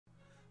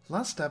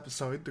Last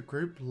episode, the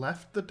group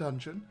left the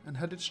dungeon and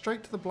headed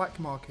straight to the black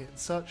market in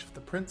search of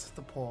the Prince of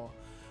the Poor.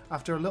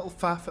 After a little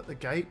faff at the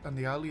gate and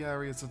the early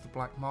areas of the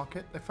black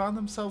market, they found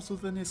themselves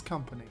within his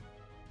company.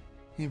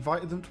 He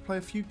invited them to play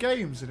a few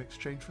games in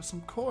exchange for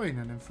some coin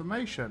and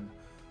information,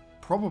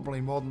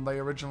 probably more than they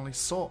originally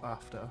sought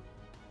after.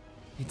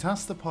 He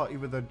tasked the party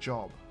with a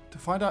job, to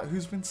find out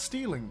who's been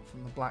stealing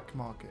from the black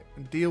market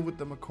and deal with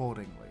them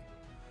accordingly.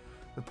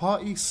 The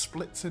party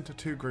splits into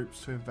two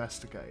groups to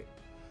investigate.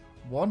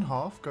 One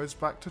half goes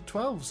back to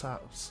 12's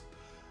house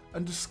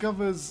and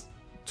discovers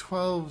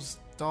 12's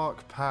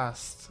dark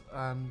past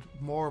and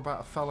more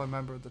about a fellow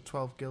member of the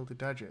 12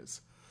 Gilded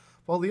Edges,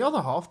 while the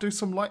other half do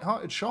some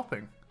light-hearted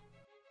shopping.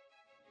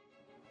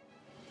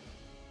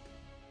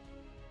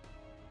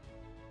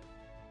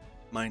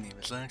 My name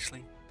is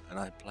Ashley, and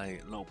I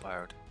play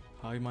Lopard.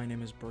 Hi, my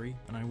name is Bree,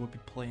 and I will be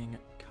playing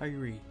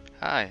Kyrie.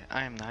 Hi,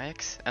 I'm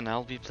Nyax, and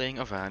I'll be playing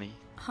Avani.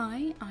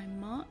 Hi, I'm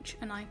March,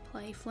 and I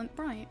play Flint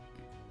Bright.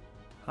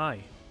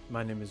 Hi,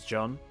 my name is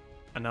John,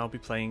 and I'll be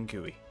playing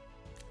Gooey.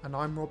 And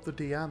I'm Rob the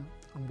DM,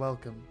 and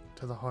welcome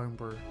to the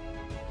Homebrew.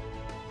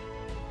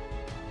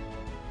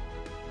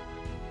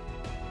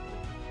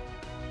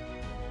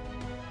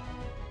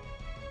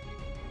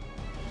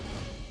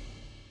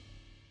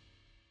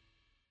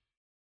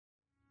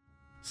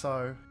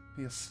 So,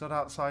 you stood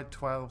outside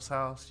 12's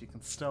house, you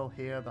can still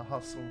hear the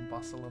hustle and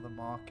bustle of the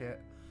market.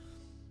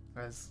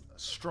 There's a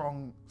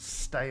strong,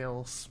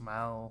 stale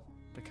smell,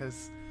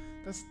 because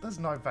there's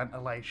no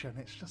ventilation,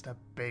 it's just a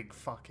big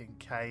fucking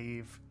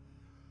cave.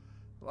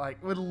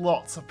 Like, with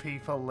lots of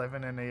people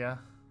living in here.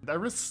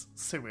 There is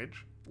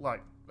sewage,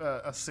 like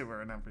a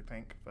sewer and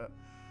everything, but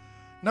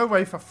no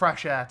way for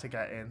fresh air to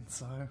get in,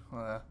 so...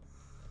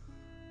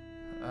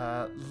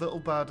 Little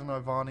Bird and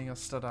Ovani are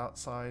stood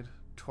outside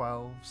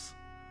 12's.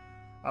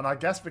 And I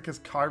guess because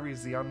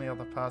Kyrie's the only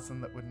other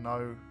person that would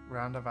know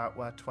roundabout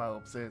where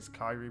 12's is,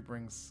 Kyrie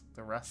brings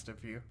the rest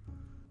of you.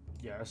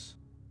 Yes.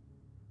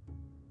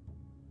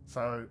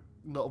 So,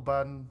 Little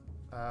Bird and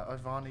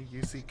Ovani,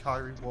 you see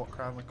Kyrie walk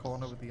around the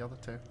corner with the other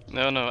two.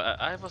 No,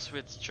 I was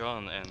with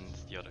John and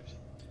the others.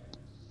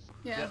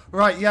 Yeah.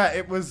 Right, yeah,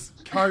 it was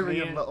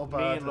Kyrie and Little Me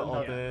Bird. and Little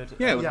Bird.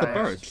 Yeah, with Yeah, the yeah.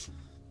 birds.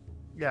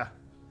 Yeah.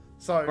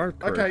 So, Bird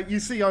crew. okay, you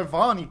see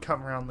Ovani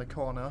come around the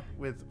corner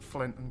with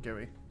Flint and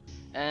Gooey.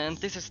 And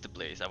this is the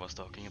place I was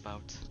talking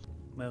about.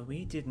 Well,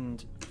 we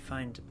didn't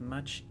find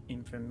much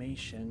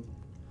information.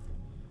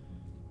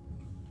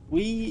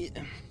 We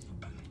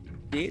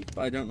did,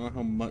 but I don't know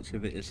how much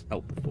of it is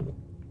helpful.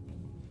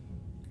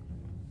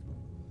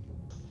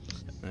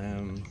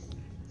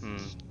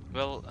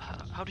 Well,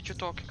 how did your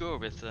talk go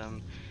with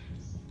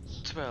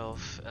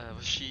 12?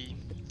 Was she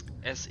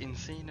as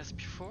insane as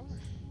before?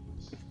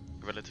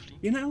 Relatively.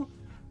 You know,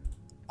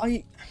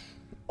 I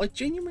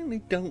genuinely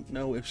don't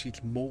know if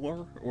she's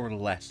more or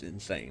less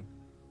insane.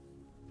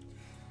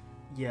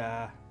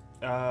 Yeah.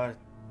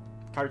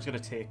 Kyrie's gonna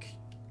take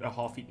a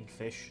half-eaten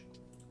fish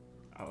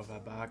out of her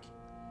bag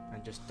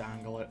and just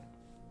dangle it.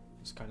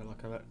 Just kind of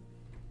look at it.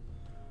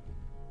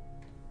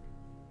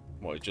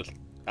 Well, just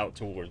out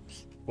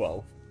towards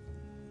 12.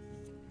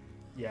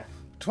 Yeah.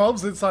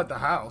 12's inside the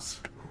house.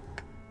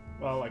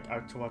 Well, like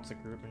out towards the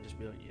group and just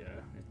be like, yeah,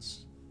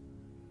 it's...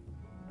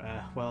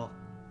 well...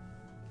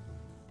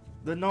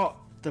 They're not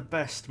the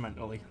best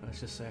mentally, let's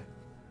just say.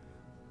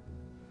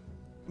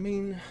 I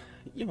mean,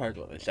 you heard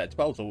what they said.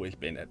 12's always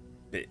been a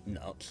bit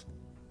nuts.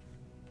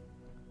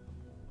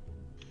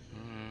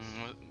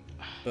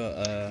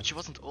 But, She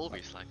wasn't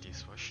always like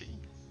this, was she?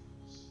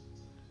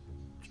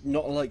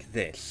 not like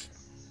this.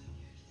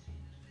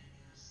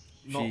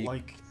 Not She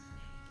like...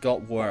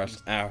 got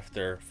worse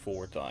after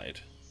 4 died.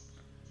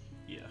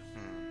 Yeah.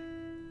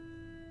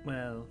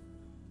 Well,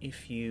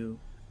 if you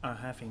are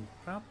having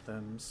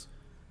problems,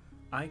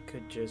 I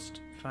could just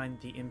find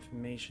the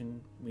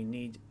information we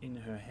need in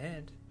her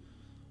head.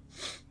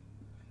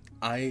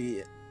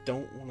 I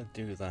don't want to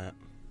do that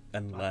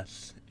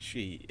unless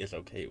she is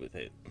okay with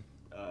it.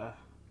 I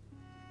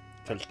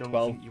 'Cause don't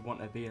 12, think you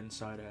want to be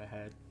inside her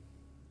head.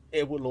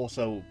 it will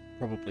also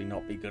probably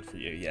not be good for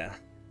you, yeah.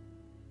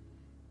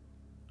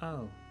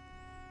 Oh,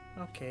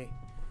 okay.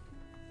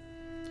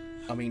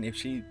 I mean, if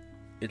she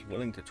is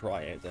willing to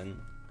try it, then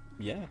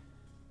yeah.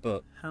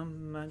 But How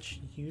much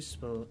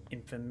useful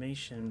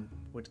information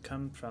would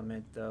come from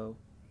it, though?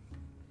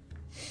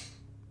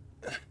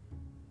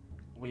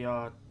 We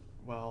are,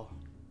 well,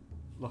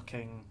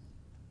 looking,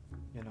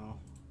 you know,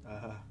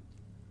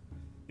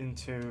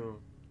 into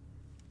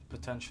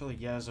potentially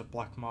years of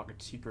black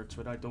market secrets,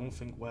 but I don't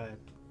think we're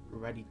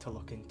ready to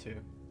look into.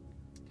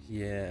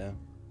 yeah,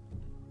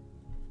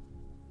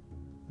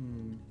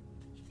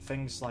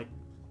 Things like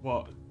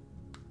what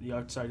the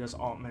outsiders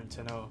aren't meant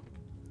to know,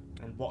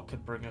 and what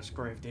could bring us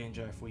grave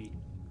danger if we,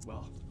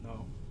 well,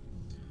 know.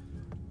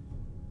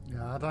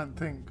 Yeah, I don't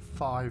think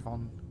 5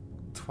 on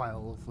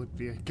 12 would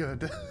be a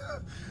good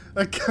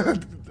a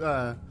good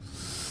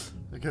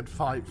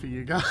fight for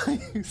you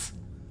guys.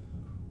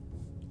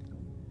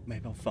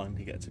 maybe I'll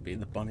finally get to be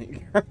the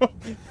bunny girl.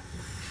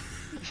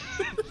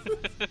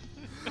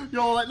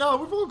 You're like, no,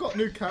 we've all got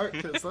new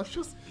characters. Let's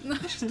just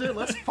do it.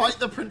 Let's fight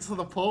the Prince of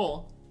the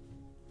Poor.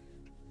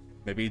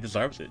 Maybe he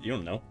deserves it. You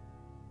don't know.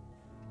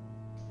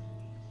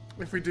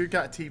 If we do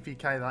get a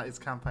TPK, that is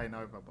campaign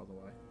over, by the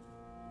way.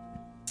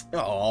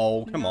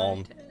 Oh, come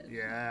on.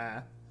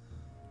 Yeah.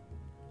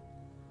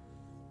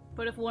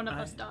 But if one of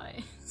us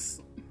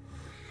dies.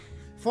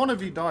 If one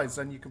of you dies,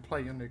 then you can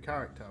play your new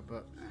character,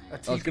 but a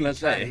TPK, I was gonna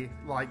say.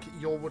 like,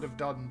 you would have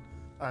done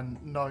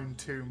and known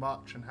too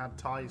much and had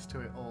ties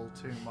to it all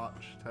too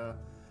much to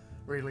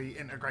really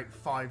integrate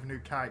 5 new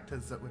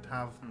characters that would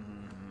have,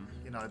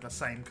 you know, the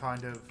same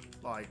kind of,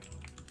 like,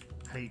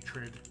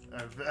 hatred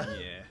of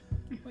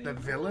the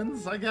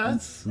villains, I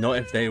guess. Not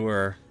if they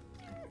were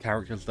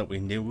characters that we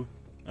knew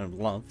and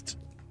loved.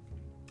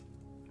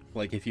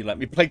 Like if you let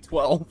me play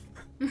 12.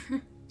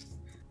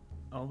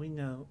 All we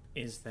know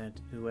is that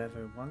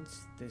whoever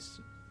wants this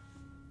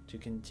to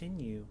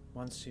continue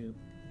wants to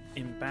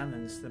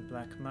imbalance the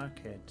black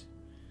market.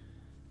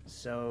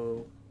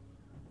 So,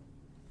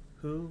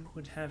 who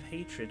would have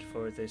hatred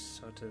for this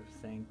sort of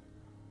thing?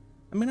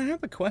 I mean, I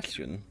have a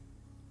question.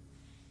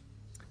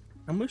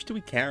 How much do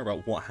we care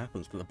about what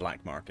happens to the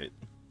black market?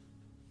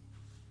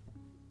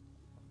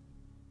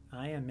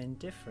 I am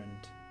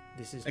indifferent.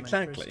 This is my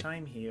Exactly. first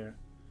time here.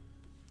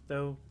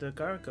 Though the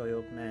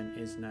gargoyle man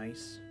is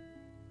nice.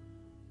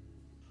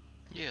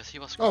 Yes, he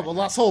was. Oh, well,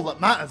 that's all that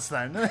matters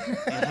then.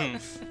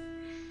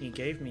 He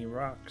gave me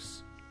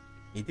rocks.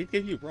 He did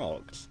give you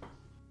rocks.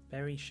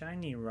 Very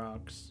shiny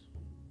rocks.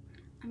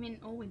 I mean,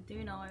 all we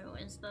do know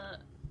is that,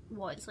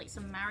 it's like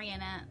some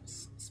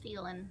marionettes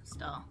stealing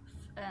stuff,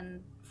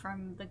 and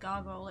from the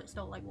gargoyle it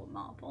stole, like,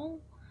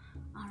 marble?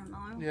 I don't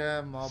know.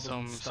 Yeah, marble Some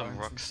and stones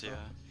rocks, and yeah.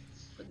 stuff.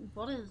 But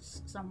what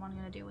is someone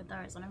going to do with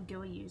those? I know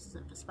Gui uses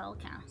it for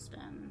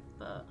spellcasting,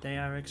 but... They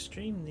are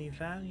extremely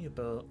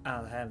valuable,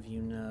 I'll have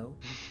you know.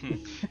 Yeah,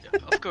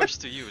 of course,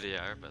 to you they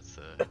are,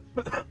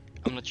 but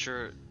I'm not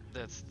sure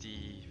that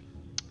the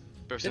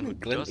person who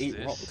Didn't Glim does eat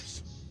this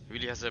rocks?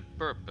 really has a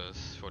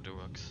purpose for the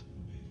rocks.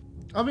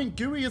 I mean,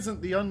 Gui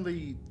isn't the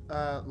only,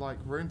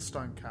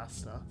 runestone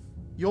caster.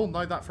 You'll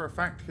know that for a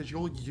fact because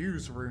you'll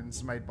use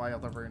runes made by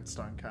other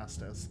runestone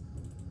casters.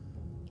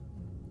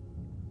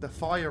 The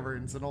fire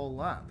runes and all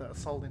that are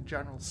sold in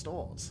general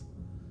stores.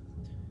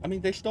 I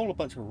mean, they stole a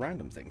bunch of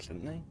random things,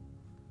 didn't they?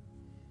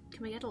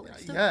 Can we get a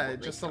list of Yeah, what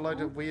they just a load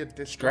stole? of weird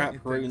Scrap disjointed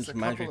things. runes, A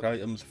magic couple of-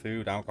 items,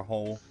 food,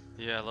 alcohol.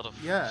 Yeah, a lot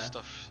of Yeah.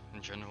 stuff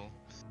in general.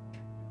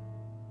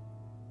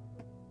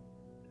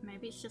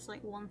 Maybe it's just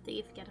like one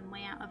thief getting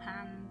way out of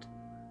hand.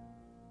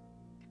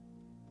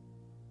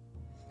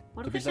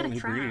 What Could if be we set someone a who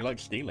trap? really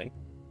likes stealing.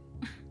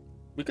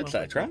 We could What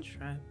set a was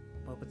trap.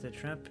 the What was the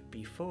trap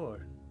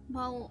before?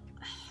 Well,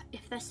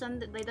 if they're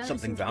sending, they don't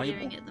Something seem to be valuable?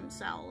 doing it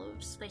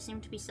themselves. They seem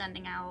to be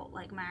sending out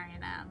like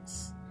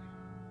marionettes.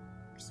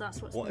 So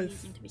that's what's What been if-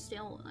 using to be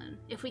stolen.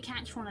 If we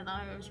catch one of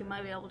those, we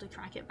might be able to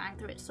track it back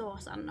through its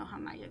source. I don't know how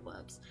magic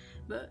works,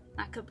 but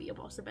that could be a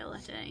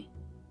possibility.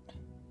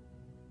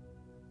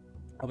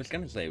 I was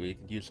gonna say we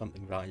could use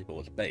something valuable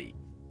as bait,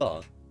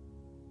 but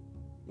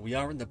we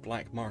are in the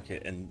black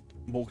market, and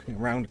walking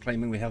around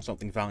claiming we have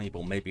something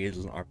valuable maybe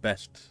isn't our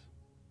best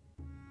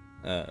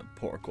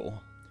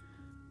protocol.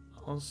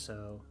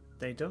 Also,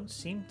 they don't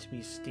seem to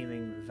be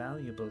stealing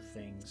valuable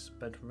things,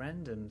 but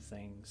random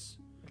things.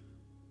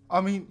 I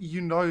mean,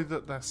 you know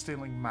that they're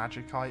stealing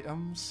magic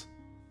items.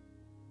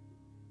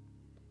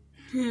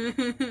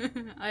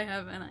 I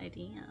have an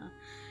idea.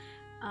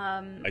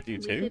 I do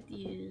too. We could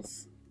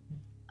use.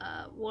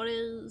 What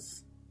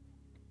is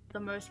the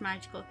most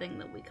magical thing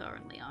that we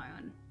currently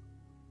own?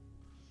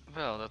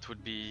 Well, that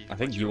would be. I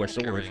think what you you're are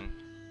sword. carrying.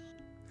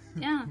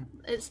 Yeah,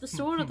 it's the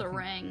sword of the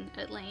ring,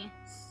 at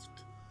least.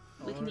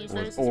 We can use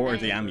Or- those or as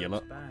the bait.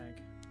 amulet.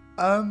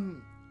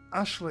 Bag.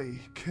 Ashley,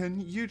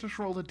 can you just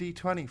roll a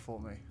d20 for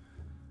me?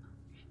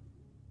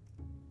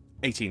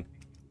 18.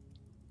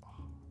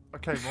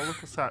 Okay, roll a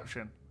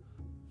perception.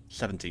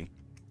 17.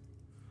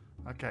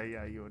 Okay,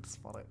 yeah, you would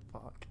spot it.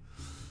 Fuck.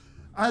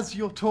 As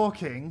you're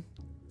talking,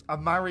 a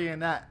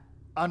marionette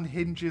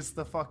unhinges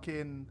the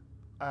fucking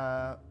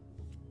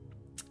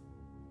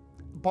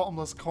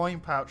bottomless coin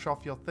pouch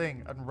off your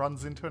thing and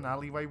runs into an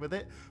alleyway with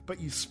it, but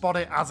you spot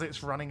it as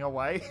it's running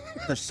away.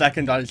 The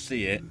second I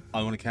see it,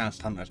 I want to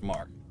cast Hunter's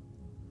Mark.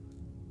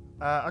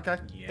 Okay.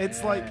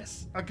 It's like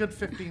Yes. a good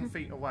 15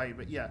 feet away,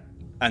 but yeah.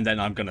 And then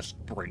I'm gonna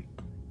sprint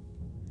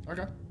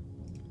Okay.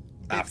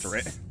 after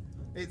It's- it.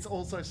 It's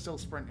also still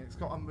sprinting. It's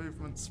got a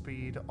movement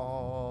speed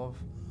of...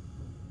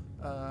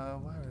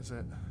 where is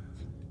it?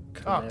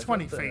 Clever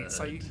 20 feet,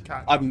 so bird. you can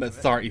catch up I'm to at it.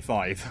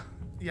 35.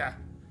 Yeah,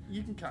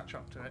 you can catch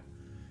up to it.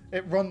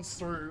 It runs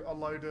through a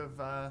load of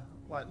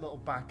like little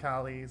back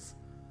alleys,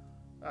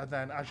 and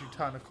then as you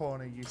turn a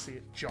corner, you see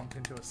it jump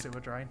into a sewer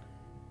drain.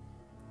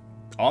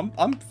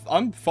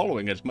 I'm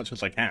following as much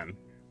as I can.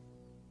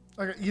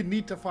 Okay, you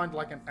need to find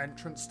like an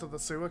entrance to the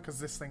sewer because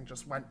this thing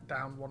just went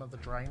down one of the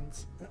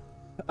drains,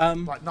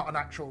 like not an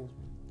actual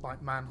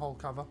like manhole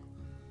cover.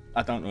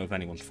 I don't know if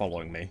anyone's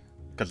following me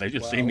because they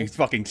just see me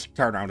fucking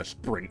turn around and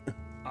sprint.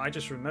 I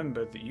just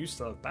remembered that you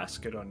still have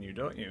basket on you,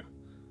 don't you?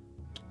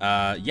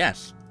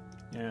 Yes.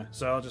 Yeah,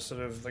 so I'll just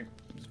sort of like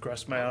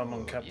grasp my arm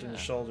on Captain's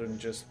shoulder and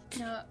just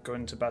go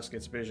into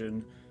Basket's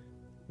vision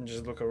and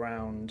just look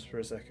around for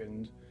a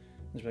second.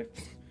 And just be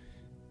like,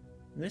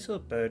 little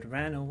bird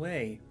ran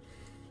away.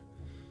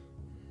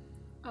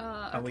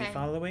 Are we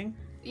following?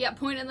 Yeah,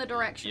 point in the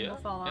direction. We'll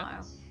follow.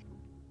 Yeah.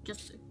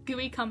 Just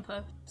gooey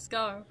compass.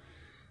 Go.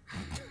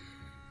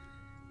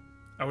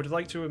 I would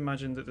like to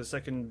imagine that the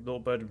second little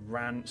bird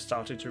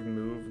started to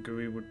move,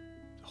 Gooey would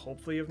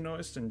hopefully have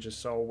noticed and just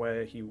saw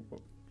where he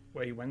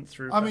went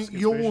through. I mean,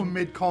 Basket's you're vision.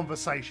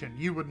 mid-conversation.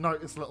 You would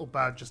notice little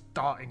bird just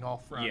darting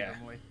off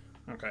randomly.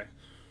 Okay.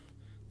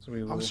 So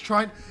we will... I was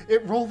trying...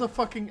 It rolled a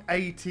fucking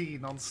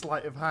 18 on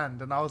sleight of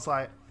hand, and I was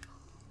like,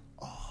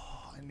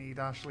 oh, I need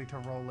Ashley to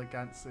roll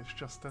against this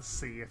just to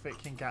see if it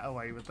can get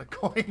away with the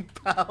coin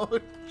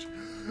pouch.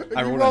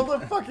 And you rolled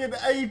a fucking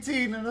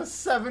 18 and a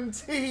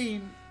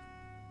 17.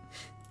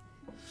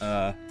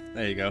 There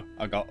you go.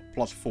 I got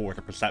 +4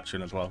 to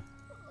perception as well.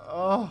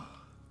 Oh.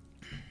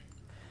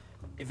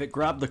 If it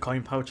grabbed the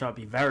coin pouch, I'd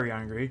be very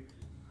angry.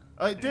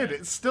 It did.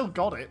 It still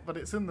got it, but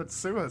it's in the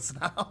sewers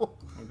now.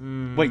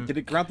 Wait, did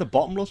it grab the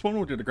bottomless one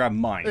or did it grab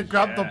mine? It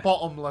grabbed the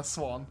bottomless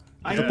one.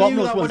 The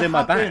bottomless one's in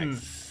my bag.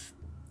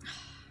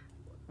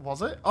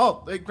 Was it?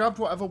 Oh, it grabbed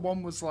whatever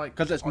one was like...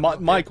 Because it's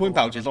my coin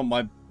pouch is on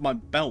my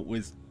belt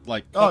with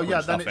like copper Oh yeah,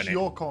 and then stuff it's in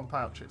your coin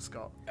pouch it's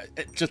got.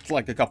 It's just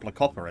like a couple of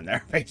copper in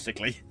there,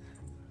 basically.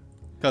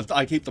 Because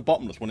I keep the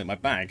bottomless one in my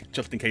bag,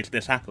 just in case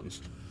this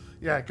happens.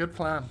 Yeah, good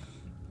plan.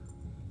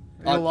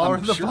 You I'm are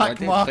in the sure I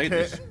black did say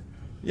this. market.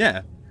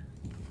 Yeah.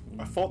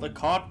 I thought the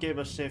card gave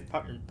us safe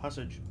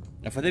passage.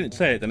 If I didn't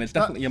say it, then it's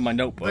definitely in my The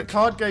notebook.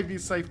 card gave you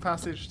safe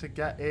passage to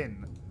get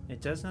in.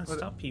 It does not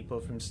stop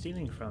people from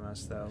stealing from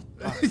us, though.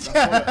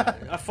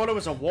 I thought it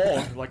was a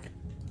ward, like...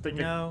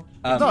 No.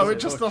 No, it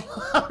just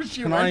allows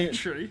you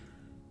entry.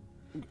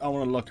 I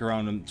want to look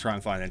around and try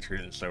and find entry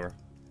in the sewer.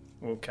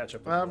 We'll catch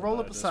up. Roll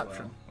a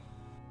perception.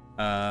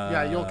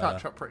 Yeah, you'll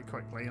catch up pretty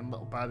quickly, and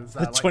Little Bad is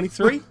there. Like,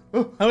 23?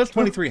 How does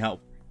 23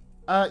 help?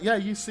 Yeah,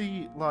 you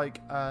see,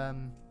 like,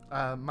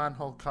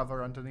 manhole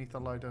cover underneath a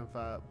load of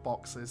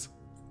boxes.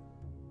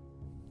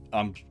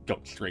 I'm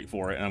going straight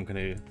for it, and I'm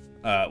going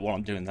to, while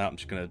I'm doing that, I'm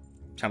just going to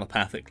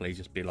telepathically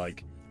just be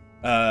like,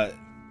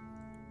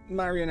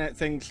 marionette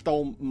thing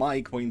stole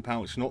my coin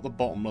pouch, not the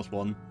bottomless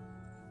one.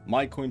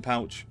 My coin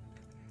pouch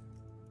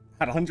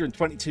had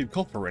 122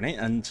 copper in it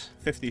and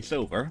 50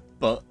 silver,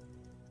 but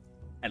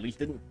at least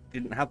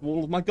didn't have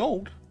all of my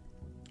gold.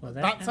 Well,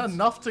 That's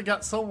enough to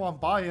get someone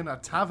by in a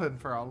tavern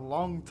for a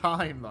long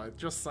time, though.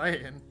 Just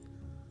saying.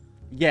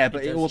 Yeah,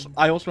 but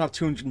I also have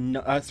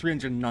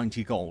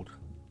 390 gold.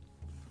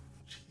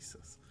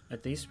 Jesus.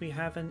 At least we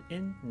have an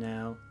inn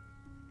now.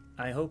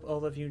 I hope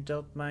all of you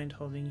don't mind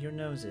holding your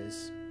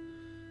noses.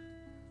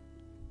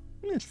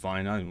 It's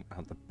fine, I don't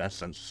have the best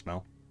sense of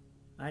smell.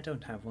 I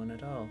don't have one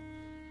at all.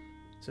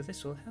 So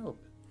this will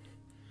help.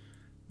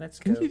 Let's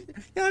go.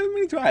 Yeah, I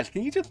mean to ask,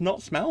 can you just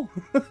not smell?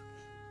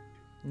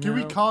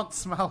 Gooey No, can't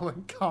smell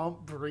and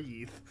can't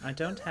breathe. I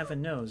don't have a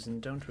nose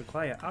and don't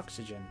require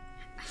oxygen.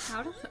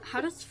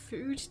 How does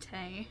food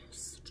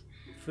taste?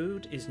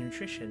 Food is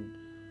nutrition.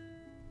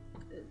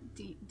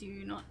 Do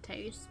you not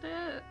taste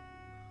it?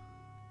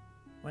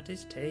 What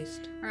is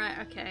taste? Right.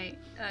 Okay.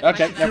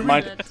 Okay, never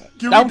mind.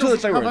 Gooey Down to the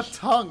doesn't have a sewers.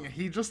 tongue.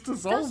 He just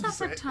Does dissolves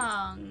have a it.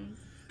 tongue.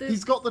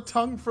 He's got the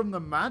tongue from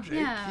the magic.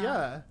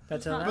 Yeah.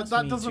 That not- allows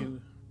that me doesn't-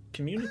 to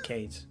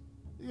communicate.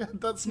 Yeah,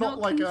 that's not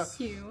like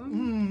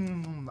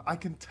consume. I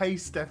can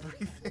taste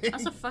everything.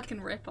 That's a fucking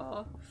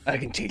rip-off. I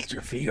can taste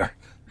your fear.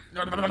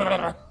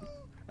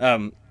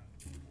 Oh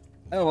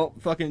well,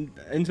 fucking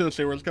into the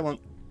sewers, come on.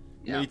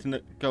 Yeah. We need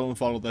to go and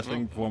follow this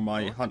thing before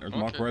my hunter's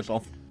mark wears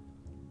off.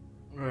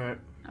 Right.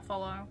 I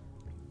follow.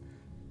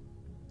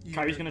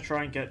 Kyrie's gonna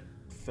try and get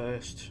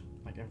first,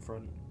 like in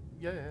front.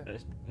 Yeah.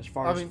 As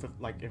far I as mean-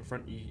 like in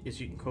front as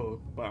you can go,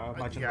 but I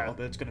imagine yeah. Little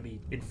Bird's gonna be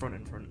in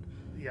front.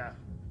 Yeah.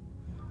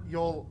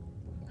 You'll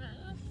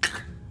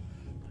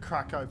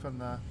crack open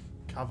the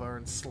cover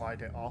and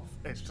slide it off.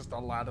 It's just a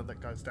ladder that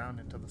goes down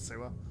into the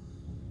sewer.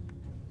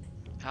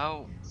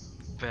 How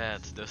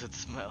bad does it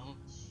smell?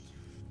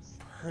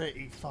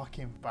 Pretty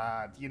fucking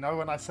bad. You know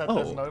when I said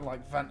there's no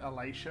like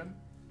ventilation?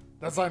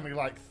 There's only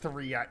like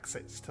 3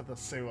 exits to the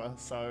sewer,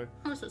 so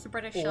Oh, so it's a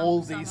British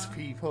all shelter these somehow.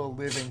 people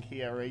living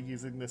here are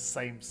using this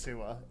same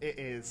sewer. It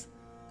is.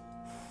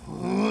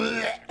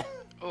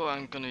 Oh,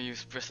 I'm gonna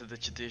use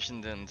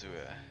prestidigitation then to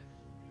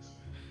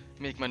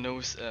make my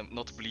nose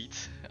not bleed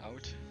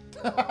out.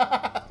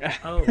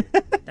 Oh,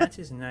 that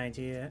is an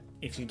idea.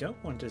 If you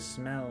don't want to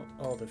smell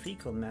all the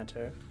fecal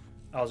matter,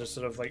 I'll just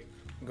sort of like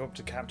go up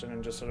to Captain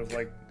and just sort of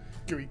like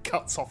Gooey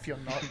cuts off your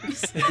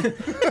nose.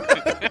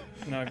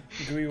 no,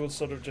 Gooey will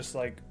sort of just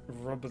like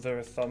rub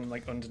their thumb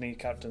like underneath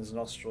Captain's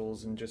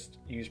nostrils and just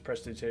use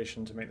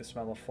prestidigitation to make the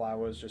smell of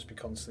flowers just be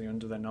constantly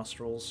under their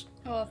nostrils.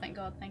 Oh, thank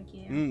God, thank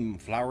you.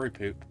 Flowery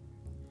poop.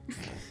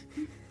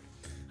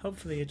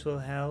 hopefully it will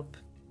help.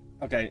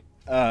 Okay,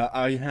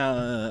 I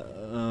have...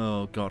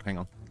 Oh god, hang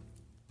on.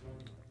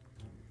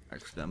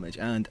 extra damage,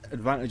 and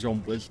advantage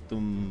on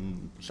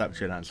wisdom,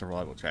 perception, and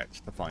survival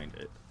checks to find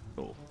it.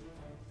 Cool.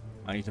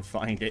 I need to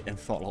find it and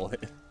follow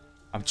it.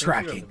 I'm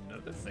tracking. You have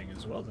another thing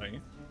as well, don't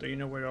you? Do you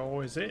know where it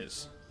always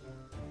is?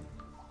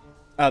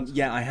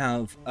 Yeah, I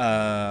have,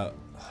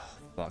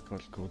 fuck,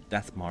 what's it called?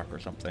 Death Mark or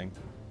something.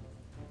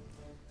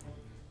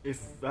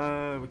 If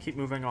we keep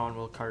moving on,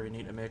 will Kyrie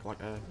need to make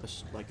like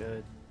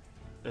a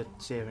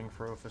saving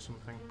throw for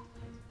something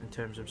in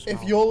terms of spell?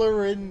 If y'all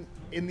are in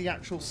the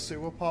actual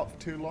sewer part for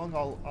too long,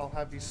 I'll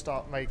have you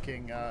start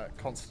making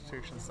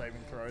Constitution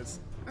saving throws,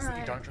 so that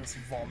you don't just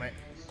vomit.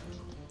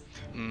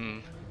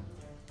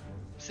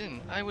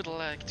 Sin, I would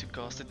like to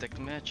cast Detect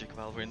Magic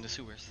while we're in the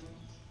sewers.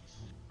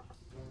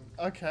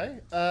 Okay,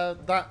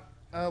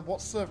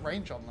 what's the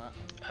range on that?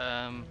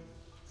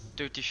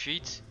 30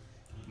 feet,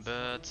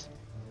 but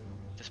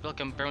the spell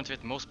can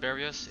penetrate most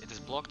barriers. It is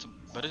blocked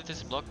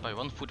by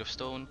 1 foot of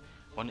stone,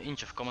 1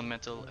 inch of common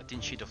metal, a thin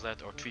sheet of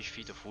lead, or 3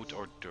 feet of wood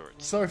or dirt.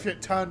 So if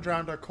it turned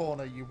around a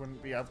corner, you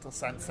wouldn't be able to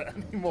sense it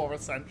anymore,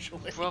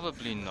 essentially.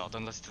 Probably not,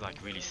 unless it's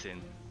like really thin.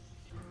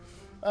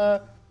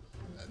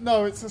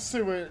 No, it's a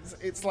sewer.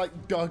 It's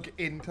like dug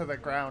into the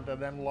ground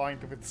and then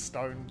lined with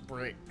stone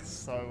bricks.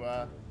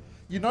 So,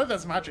 you know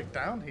there's magic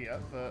down here,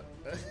 but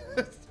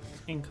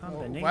In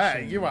combination,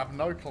 where? You have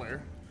no clue.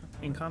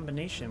 In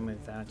combination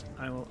with that,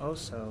 I will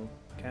also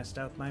cast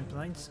out my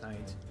blind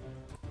sight.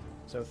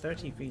 So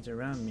 30 feet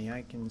around me,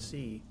 I can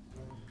see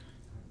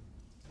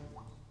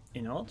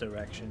in all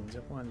directions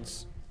at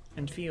once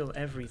and feel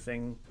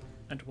everything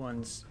at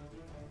once.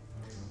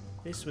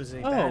 This was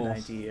a bad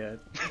idea.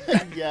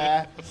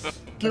 Yeah,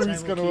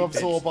 Gooey's will going to keep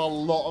absorb it. a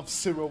lot of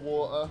sewer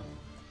water.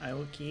 I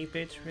will keep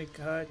it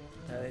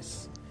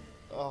regardless.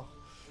 Oh,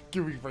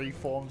 Gooey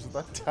reforms with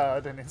a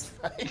turd in his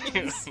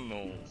face.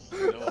 No.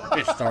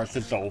 It starts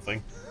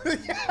dissolving.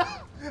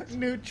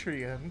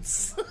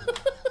 Nutrients.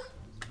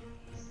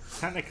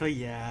 Technically,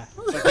 yeah.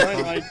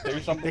 They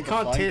They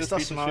can't taste or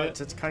smell it,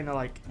 so it's kind of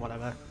like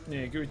whatever.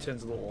 Yeah, Gooey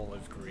turns a little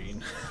olive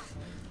green.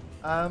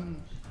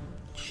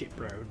 Shit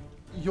brown.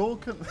 You're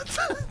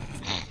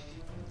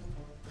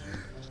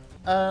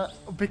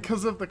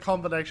because of the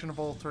combination of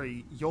all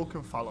three, you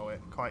can follow it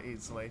quite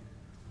easily.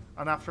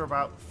 And after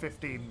about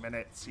 15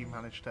 minutes, you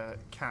manage to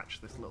catch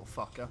this little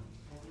fucker.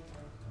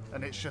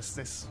 And it's just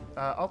this...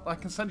 I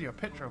can send you a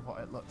picture of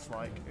what it looks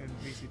like in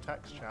VC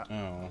text chat.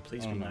 Oh,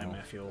 Please be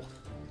nightmare fuel.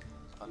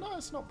 Oh, no,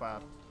 it's not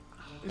bad.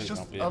 Please It's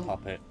just not be a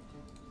puppet.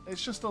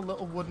 It's just a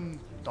little wooden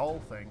doll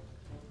thing.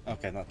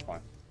 Okay, that's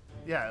fine.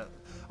 Yeah,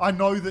 I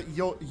know that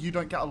you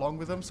don't get along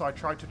with them, so I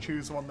tried to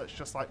choose one that's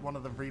just like one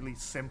of the really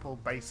simple,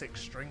 basic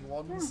string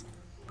ones.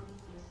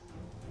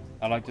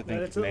 I like to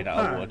think it's made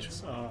out of wood.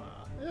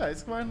 Yeah,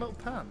 it's wearing little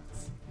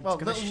pants. Well,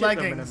 gonna little shit them in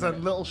a leggings and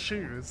minute. little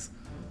shoes.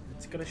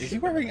 It's gonna Is he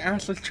shit. wearing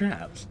acid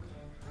traps?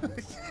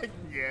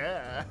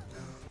 Yeah.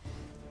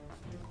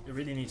 It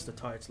really needs to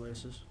tie its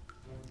laces.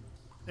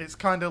 It's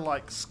kind of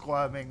like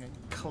squirming and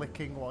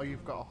clicking while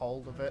you've got a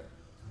hold of it.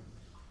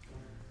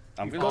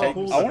 I got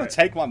hold want of to it.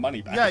 take my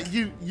money back. Yeah,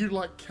 you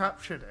like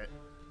captured it.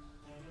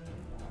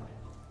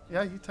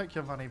 Yeah, you take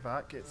your money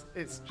back.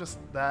 It's just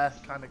there,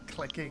 kind of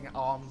clicking,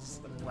 arms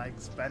and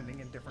legs bending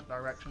in different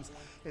directions.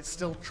 It's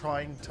still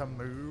trying to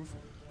move,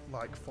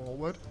 like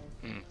forward.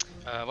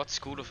 What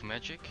school of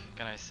magic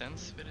can I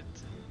sense with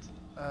it?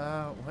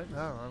 Wait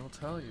there, I will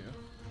tell you.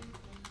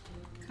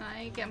 Can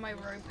I get my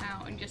rope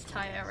out and just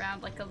tie it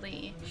around like a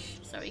leash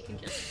so we can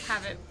just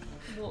have it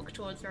walk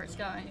towards where it's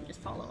going and just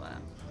follow it?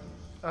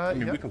 I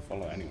mean, Yeah. we can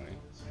follow anyway.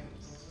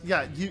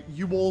 Yeah,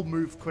 you all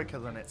move quicker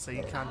than it, so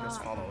you can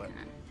just follow it.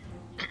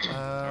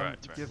 Right.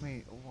 Give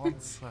me 1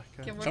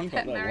 second. Give Some a got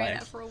pet little marionette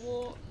legs. for a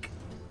walk.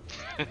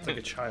 It's like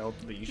a child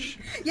leash.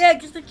 Yeah,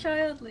 just a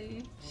child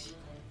leash.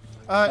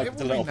 Like It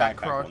the will little be backpack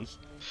Necro. ones.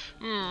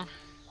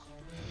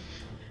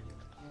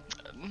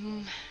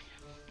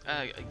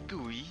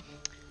 Gooey.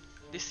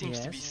 This seems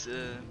to be Yes?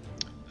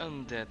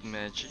 undead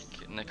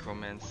magic,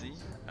 necromancy.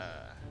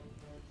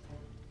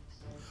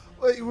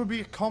 Well, it would be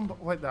a combo.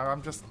 Wait there,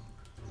 I'm just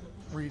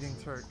reading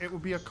through. It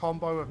would be a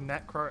combo of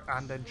Necro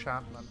and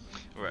Enchantment.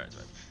 Right.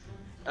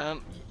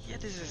 Yeah,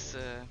 this is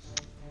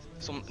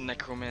some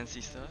necromancy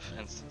stuff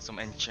and some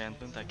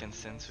enchantment I can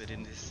sense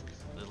within this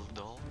little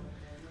doll.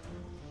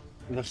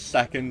 The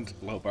second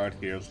Lobard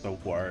hears the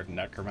word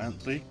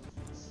necromancy,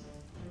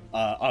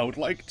 I would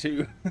like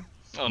to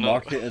Oh no.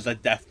 mark it as a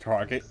death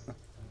target,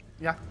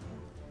 Yeah.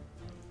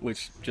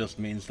 which just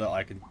means that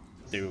I can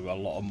do a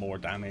lot of more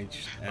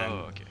damage. And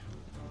Oh, okay.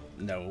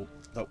 no,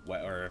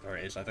 whatever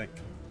it is, I think.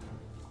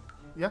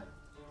 Yeah.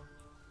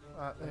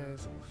 That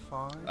is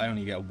fine. I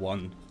only get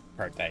 1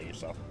 per day,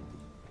 so.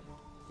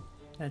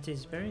 That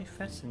is very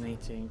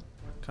fascinating.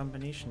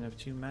 Combination of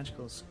 2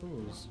 magical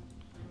schools.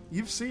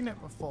 You've seen it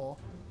before.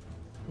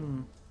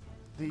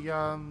 The,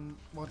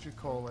 what do you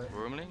call it?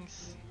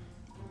 Wormlings?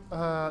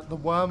 The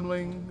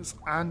Wormlings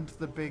and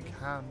the Big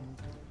Hand.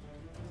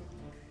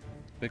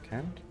 Big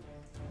hand?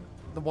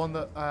 The one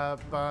that,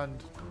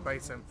 burned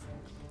Basin.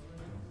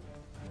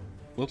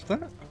 What's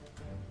that?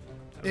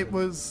 It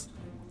was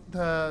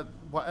the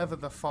whatever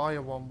the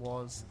fire one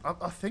was,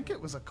 I think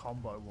it was a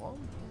combo one.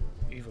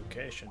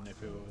 Evocation,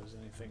 if it was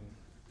anything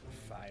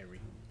fiery.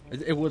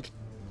 It was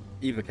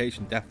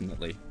evocation,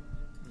 definitely.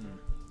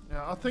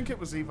 Yeah, I think it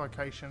was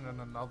evocation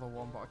and another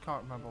one, but I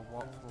can't remember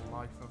what for the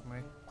life of me.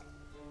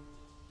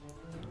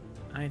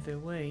 Either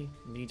way,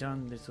 lead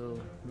on, little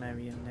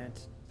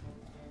marionette.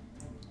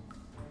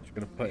 Just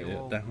gonna put You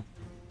all- it down.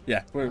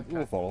 Yeah,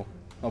 we'll follow.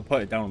 I'll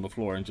put it down on the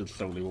floor and just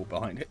slowly walk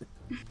behind it.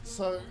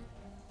 So,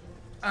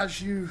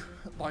 as you,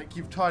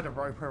 you've tied a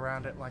rope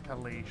around it like a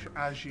leash,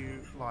 as you,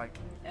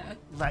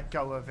 let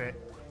go of it,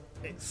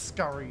 it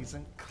scurries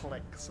and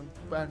clicks and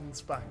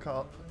bends back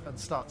up and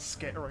starts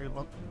skittering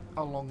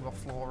along the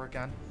floor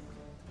again.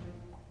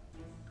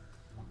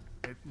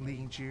 It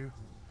leads you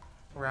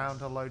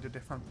around a load of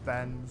different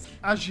bends.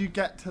 As you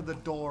get to the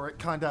door, it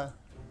kind of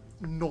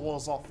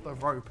gnaws off the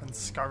rope and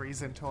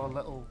scurries into a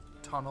little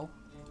tunnel.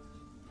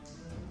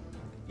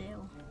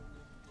 Ew.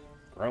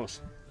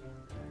 Gross.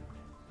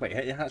 Wait,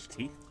 it has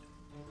teeth?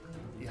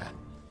 Yeah.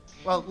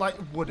 Well, like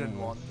wooden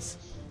ones.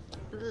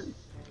 Ugh.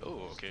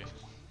 Oh, okay.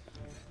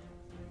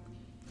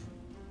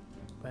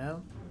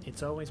 Well,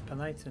 it's always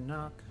polite to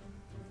knock.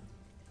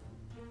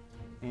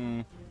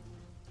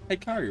 Hey,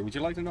 Kyrie, would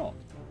you like to knock?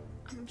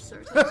 I'm so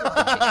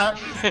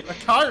tempted A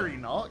Kyrie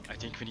knock? I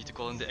think we need to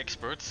call in the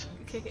experts.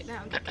 to kick it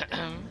down. Kick it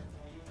down.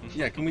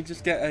 Yeah, can we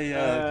just get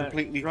a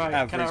completely right,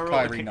 average can I roll to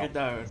Kyrie kick knock? it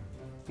down?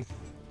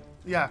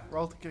 Yeah,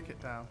 roll to kick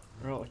it down.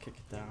 Roll to kick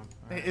it down.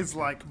 It is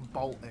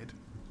bolted.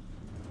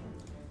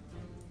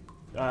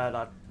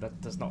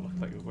 That does not look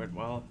like it went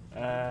well.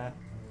 A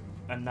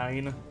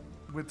 9.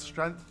 With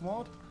strength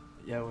mod,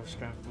 Yeah, with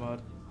strength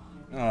mod.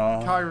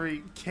 Aw.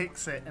 Kyrie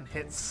kicks it and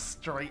hits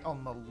straight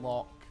on the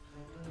lock,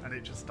 and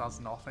it just does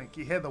nothing.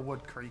 You hear the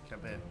wood creak a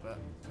bit, but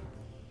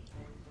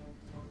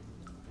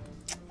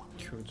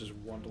You would just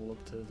waddle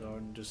up to the door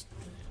and just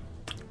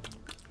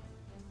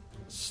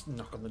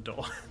knock on the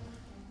door.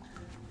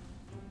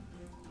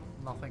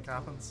 nothing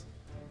happens.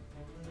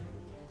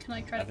 Can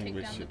I try I to think kick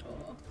we down should- the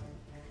door?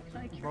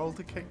 Can I try? Roll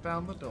to kick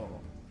down the door.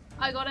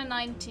 I got a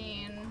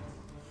 19.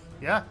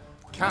 Yeah,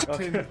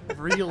 Captain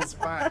reels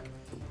back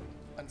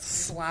and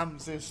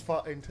slams his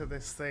foot into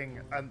this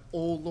thing, and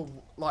all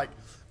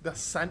the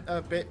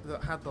center bit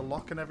that had the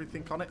lock and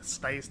everything on it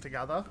stays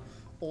together.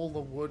 All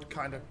the wood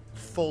kind of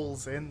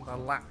falls in, the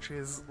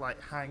latches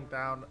hang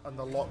down, and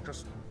the lock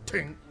just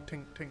tink,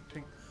 tink, tink,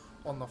 tink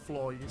on the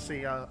floor. You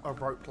see a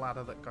rope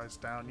ladder that goes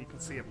down. You can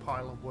see a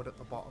pile of wood at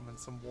the bottom and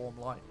some warm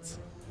lights.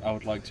 I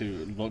would like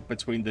to look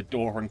between the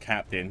door and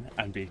Captain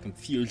and be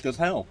confused as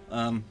hell.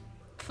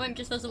 Flint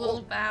just does a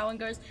little bow and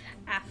goes,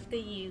 after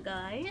you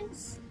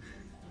guys.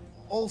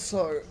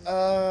 Also,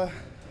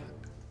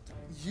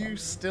 you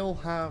still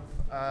have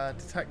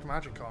detect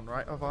magic on,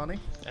 right, Avani?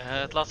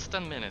 It lasts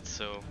 10 minutes,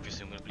 so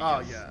presumably. Oh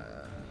yes.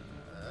 yeah.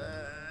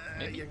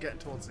 Maybe. You're getting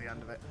towards the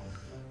end of it.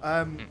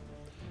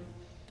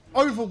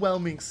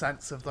 Overwhelming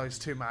sense of those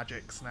two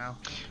magics now.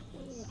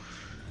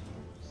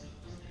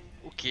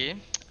 Okay.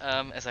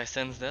 As I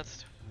sense that,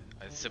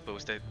 I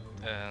suppose that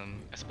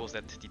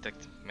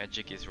detect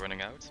magic is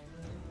running out.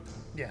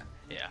 Yeah.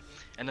 Yeah.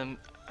 And then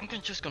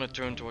just gonna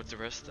turn towards the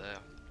rest.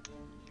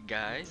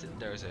 Guys,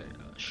 there's a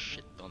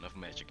shit ton of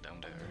magic down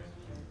there.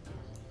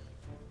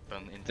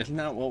 Pun intended. Isn't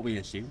that what we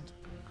assumed?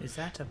 Is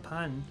that a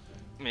pun?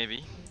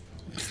 Maybe.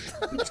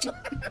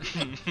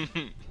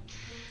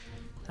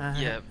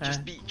 Yeah,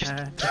 just be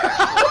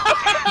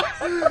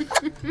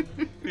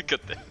Look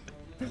at that.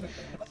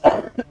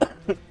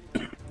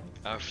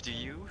 After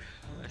you,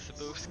 I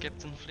suppose,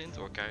 Captain Flint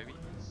or Kyrie.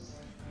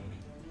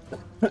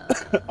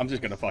 I'm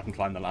just gonna fucking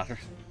climb the ladder.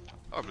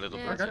 Or a little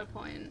Yeah, bit. that's your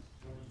point.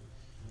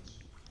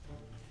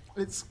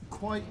 It's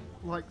quite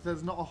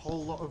there's not a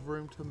whole lot of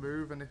room to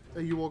move, and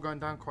are you all going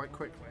down quite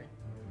quickly?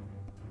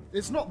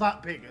 It's not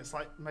that big. It's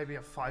maybe a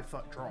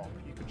 5-foot drop.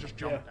 You could just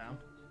jump down.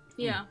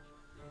 Yeah.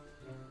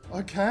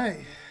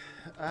 Okay.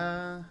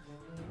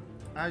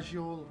 As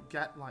you'll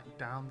get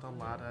down the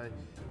ladder,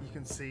 you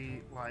can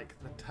see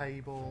the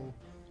table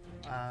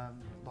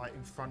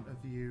in front of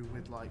you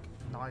with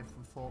knife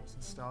and forks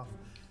and stuff.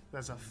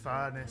 There's a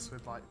furnace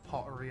with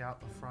pottery out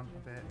the front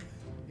of it.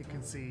 You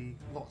can see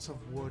lots of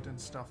wood and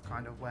stuff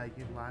kind of where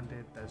you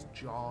landed. There's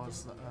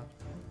jars that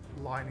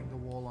are lining the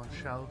wall on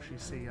shelves. You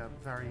see a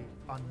very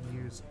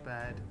unused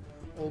bed.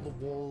 All the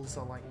walls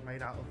are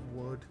made out of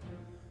wood.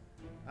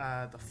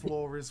 The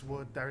floor is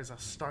wood. There is a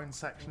stone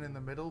section in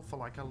the middle for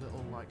a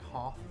little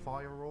half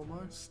fire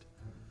almost.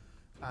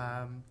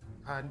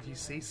 And you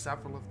see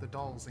several of the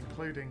dolls,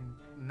 including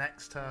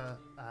next to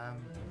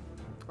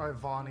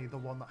Ovani, the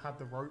one that had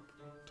the rope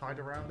tied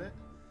around it.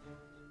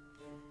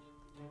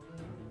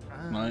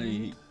 Can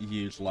I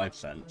use life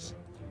sense?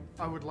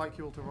 I would like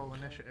you all to roll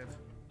initiative.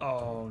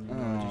 Oh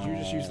no, did you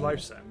just use life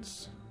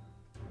sense?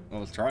 I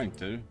was trying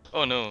to.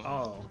 Oh no.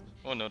 Oh,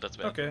 Oh no, that's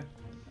bad. okay.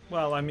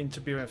 Well, I mean,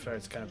 to be fair,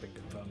 it's kind of been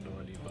confirmed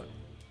already, but...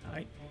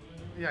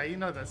 Yeah, you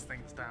know there's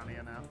things down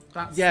here now.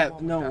 That's Yeah, the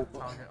one we no. can't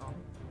target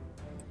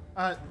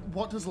on.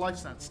 What does life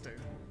sense do?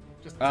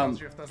 Just tells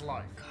you if there's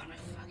life.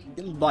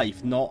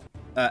 Life, not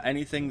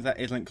Anything that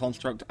isn't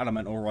construct,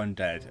 elemental, or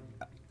undead.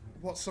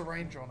 What's the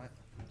range on it?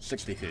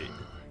 60 feet.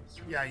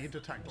 Yeah, you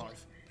detect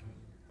life.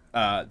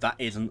 That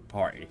isn't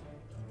party.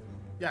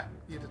 Yeah,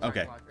 you detect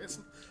Okay. life.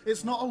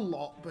 It's not a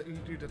lot, but you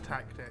do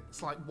detect it.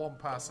 It's like one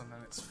person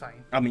and it's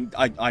faint. I mean,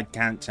 I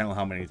can't tell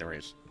how many there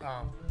is.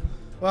 Oh.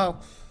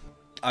 Well,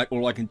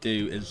 All I can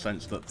do is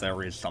sense that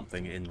there is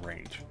something in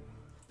range.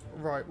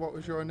 right, what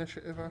was your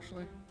initiative,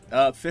 Ashley?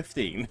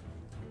 15.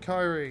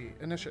 Kyrie,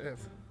 initiative.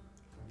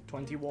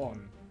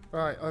 21.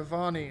 Right,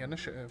 Ivani,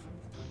 initiative.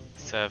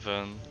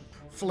 7.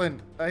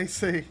 Flint,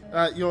 AC.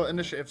 Your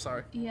initiative,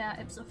 sorry. Yeah,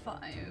 it's a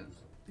 5.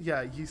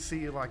 Yeah, you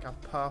see like a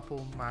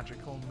purple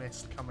magical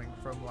mist coming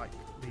from like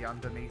the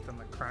underneath and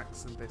the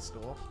cracks in this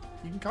door.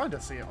 You can kind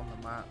of see it on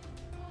the map.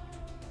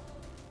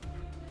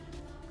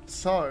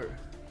 So,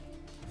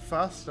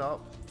 first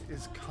up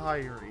is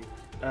Kyrie.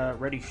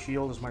 Ready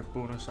shield is my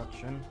bonus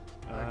action.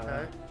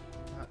 Okay,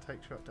 that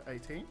takes you up to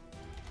 18.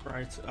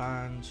 Right,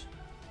 and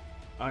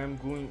I am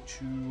going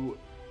to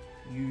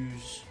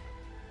use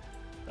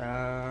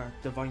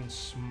Divine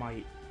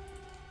Smite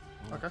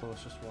on Okay. the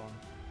closest one.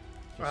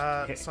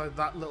 Just hit- So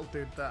that little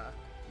dude there.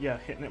 yeah,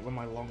 hitting it with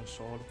my long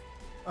sword.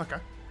 Okay.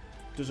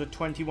 Does a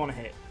 21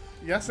 hit?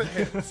 Yes, it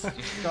hits.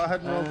 Go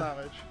ahead and roll Uh,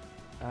 damage.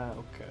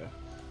 Okay.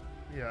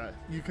 Yeah,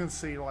 you can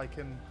see like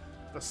in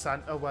the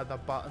center where the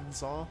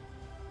buttons are,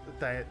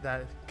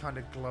 they're kind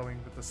of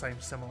glowing with the same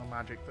similar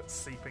magic that's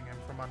seeping in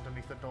from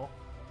underneath the door.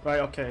 Right,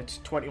 okay, it's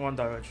 21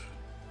 damage.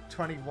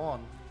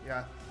 21,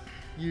 yeah.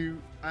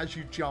 You, as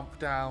you jump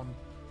down,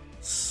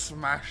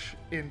 smash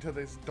into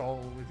this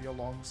doll with your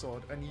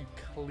longsword, and you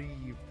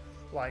cleave,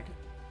 like,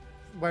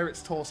 where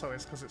its torso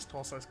is, because its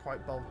torso is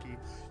quite bulky,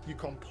 you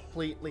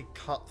completely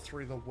cut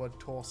through the wood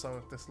torso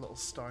of this little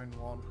stone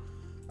one,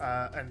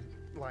 and,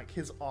 like,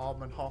 his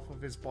arm and half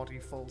of his body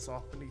falls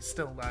off, and he's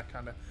still there,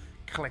 kind of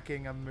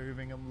clicking and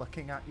moving and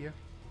looking at you.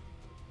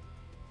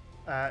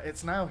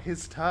 It's now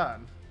his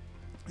turn.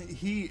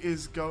 He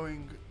is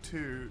going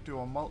to do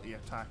a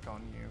multi-attack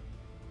on you.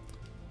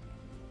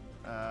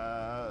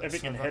 If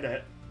it so can that- hit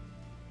it.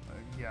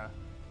 Yeah.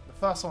 The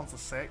first one's a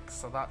 6,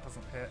 so that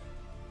doesn't hit.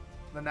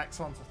 The next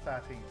one's a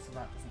 13, so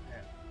that doesn't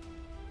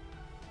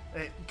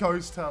hit. It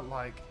goes to,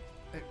 like...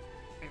 It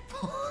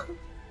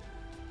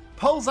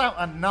pulls out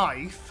a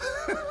knife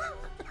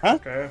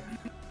Okay.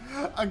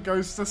 and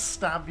goes to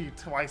stab you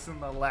twice in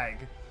the leg.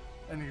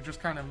 And you just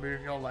kind of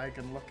move your leg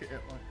and look at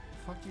it like,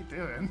 what the fuck you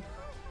doing?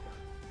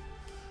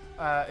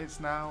 It's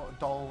now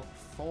Doll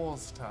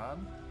 4's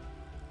turn,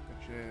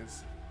 which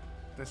is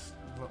this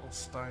little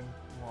stone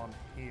one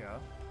here.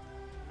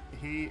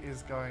 He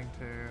is going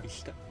to He's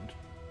stoned.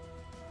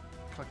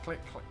 click, click,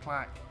 click,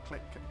 clack,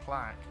 click,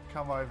 clack,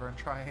 come over and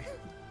try.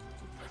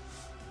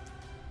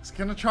 He's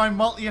gonna try and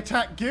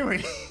multi-attack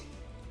Gooey.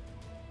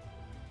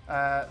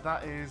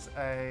 That is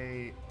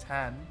a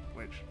 10,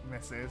 which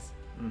misses,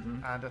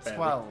 and a Barely.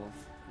 12,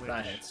 which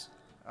That hits.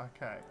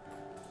 okay.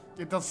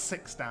 It does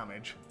 6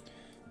 damage.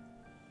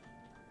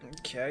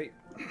 Okay.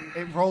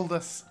 It rolled a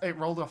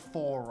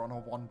 4 on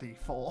a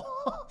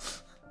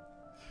 1d4.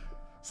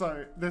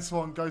 So this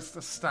one goes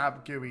to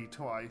stab Gooey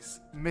twice,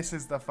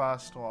 misses the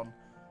first one,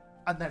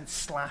 and then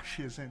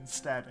slashes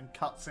instead and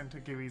cuts into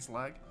Gooey's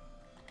leg.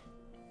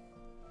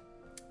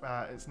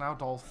 It's now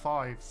Doll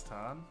 5's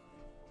turn,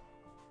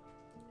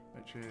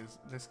 which is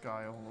this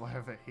guy all the way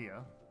over here.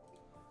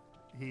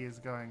 He is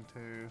going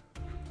to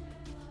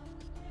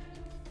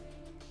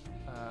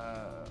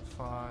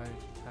 5,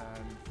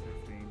 10,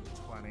 15,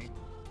 20.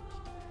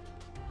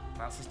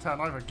 That's his turn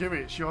over. Gooey,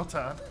 it's your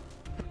turn.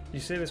 You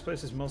say this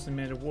place is mostly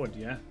made of wood,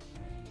 yeah?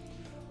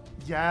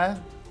 Yeah.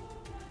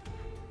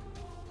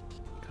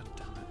 God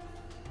damn it.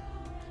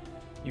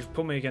 You've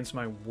put me against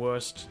my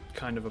worst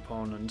kind of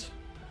opponent.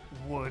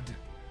 Wood.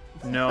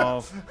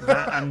 No,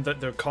 that and that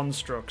they're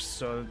constructs,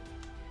 so...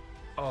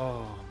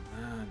 Oh,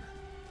 man.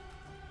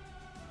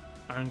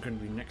 I'm going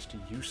to be next to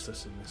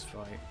useless in this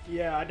fight.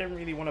 Yeah, I didn't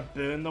really want to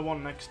burn the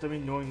one next to me,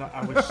 knowing that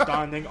I was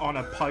standing on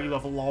a pile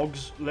of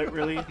logs,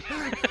 literally.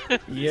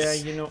 Yeah,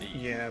 you know,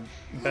 yeah,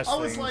 best I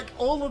was thing. like,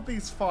 all of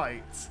these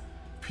fights,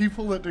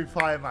 people that do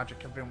fire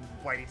magic have been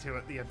way too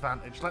at the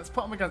advantage. Let's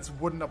put them against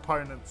wooden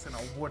opponents in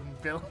a wooden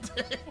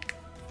building.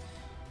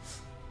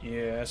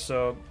 Yeah,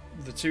 so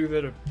the two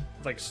that are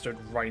like stood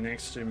right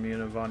next to me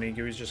and Ivani,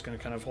 Gooey's just going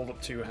to kind of hold up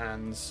 2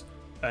 hands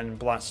and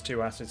blast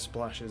 2 acid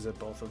splashes at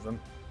both of them.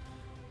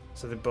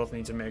 So they both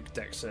need to make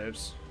dex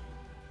saves.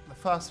 The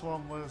first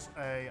one was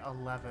a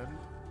 11.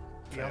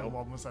 The Fail. other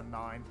one was a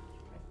 9.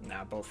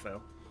 Nah, both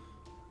fail.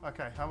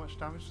 Okay, how much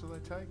damage do they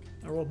take?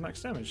 I rolled max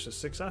damage, so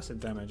 6 acid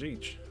damage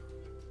each.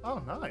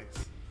 Oh,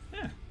 nice.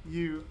 Yeah.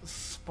 You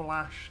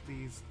splash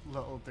these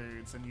little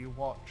dudes and you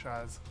watch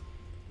as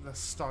the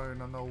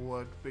stone and the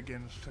wood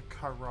begins to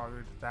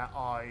corrode, their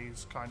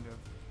eyes kind of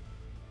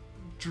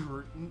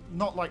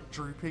not like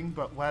drooping,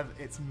 but where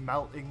it's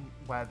melting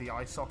where the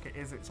eye socket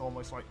is, it's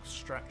almost like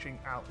stretching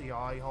out the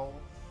eye hole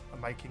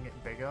and making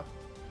it bigger.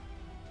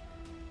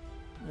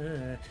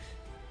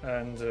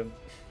 And he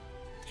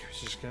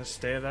was just going to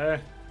stay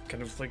there,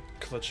 kind of like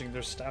clutching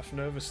their staff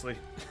nervously. 'Cause, like, I don't know, I don't know what to do. What do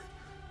you want to do? I was like, all of these fights, people that do fire magic have been way too at the advantage. Let's put them against wooden opponents in a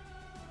wooden building.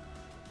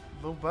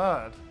 Little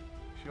bird,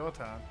 it's your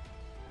turn.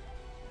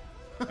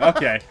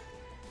 Okay.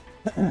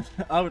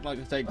 I would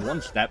like to take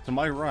one step to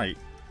my right.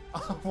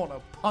 I want to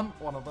punt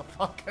one of the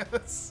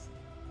fuckers.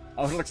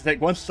 I would like to take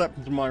one step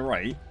to my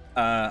right,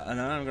 and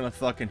then I'm gonna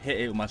fucking hit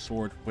it with my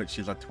sword, which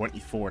is a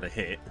 24 to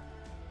hit.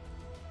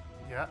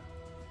 Yeah.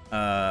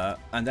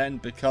 And then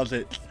because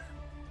it's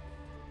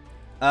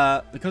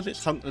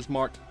Hunter's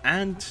Mark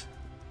and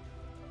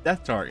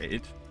Death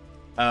Targeted,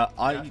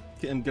 I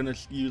am gonna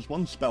use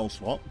one spell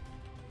slot,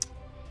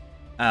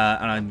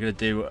 and I'm gonna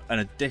do an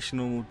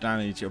additional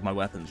damage of my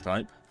weapons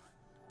type.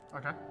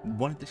 Okay.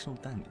 One additional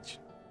damage.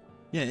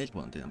 Yeah, it is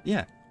one damage.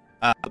 Yeah.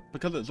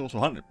 Because it's also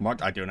Hunter's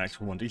Mark, I do an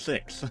extra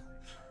 1d6.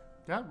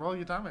 Yeah, roll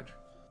your damage.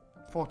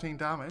 14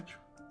 damage.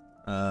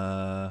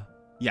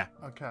 Yeah.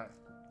 Okay.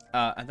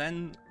 And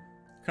then,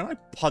 can I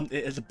punt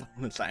it as a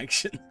bonus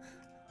action?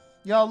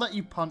 Yeah, I'll let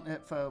you punt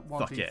it for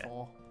Fuck 1d4.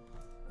 yeah.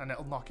 And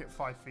it'll knock it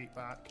 5 feet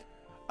back.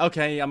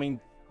 Okay, I mean,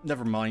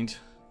 never mind.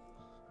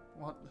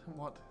 What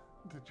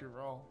did you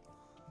roll?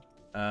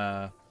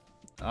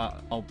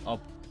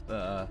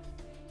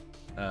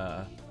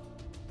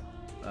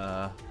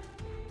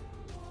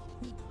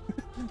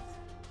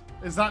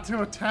 Is that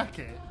to attack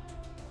it?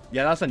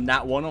 Yeah, that's a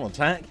nat 1 on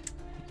attack.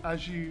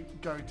 As you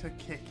go to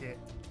kick it,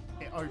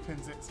 it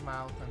opens its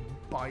mouth and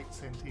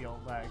bites into your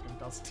leg and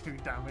does 2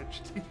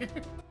 damage to you.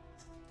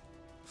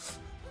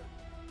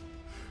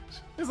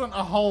 Isn't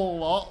a whole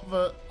lot,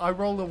 but I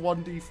rolled a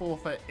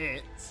 1d4 for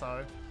it,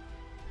 so...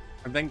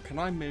 And then can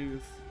I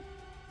move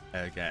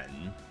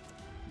again?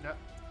 Yep,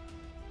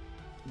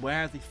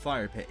 Where the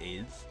fire pit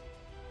is?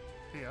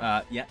 here.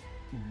 Yeah.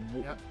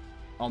 Yep.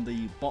 On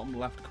the bottom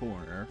left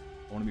corner,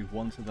 I want to move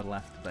 1 to the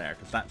left there,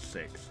 because that's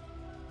 6.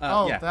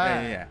 Oh, yeah,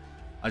 there. yeah.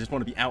 I just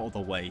want to be out of the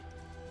way,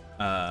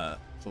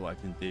 so I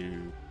can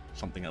do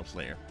something else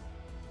later.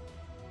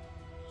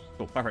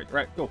 Cool, perfect.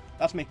 Right, cool.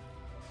 That's me.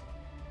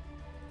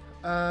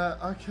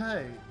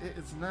 Okay, it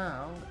is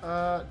now,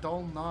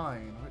 Dole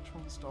 9. Which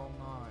one's Dole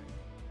 9?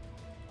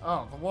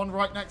 Oh, the one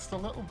right next to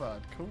Little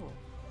Bird. Cool.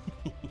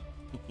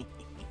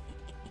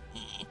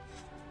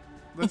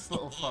 This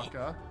little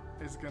fucker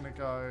is gonna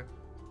go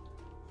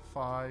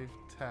 5,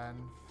 10,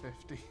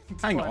 15,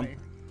 20. Hang on.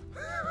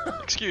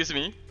 Excuse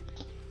me.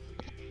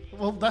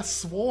 Well, they're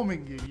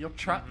swarming you. You're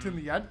trapped in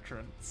the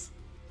entrance.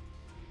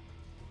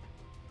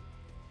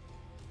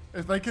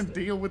 If they can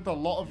deal with the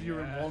lot of you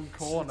in one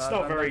corner, It's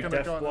not then very they're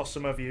gonna Death go...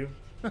 Blossom of you.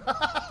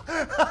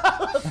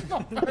 That's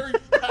not very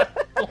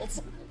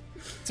Blossom.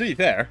 To be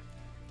fair,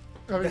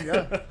 I mean,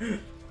 yeah.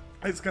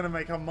 It's going to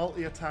make a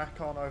multi-attack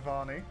on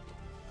Ovani.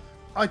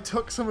 I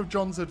took some of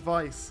John's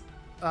advice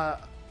that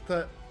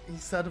he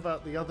said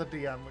about the other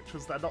DM, which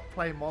was they're not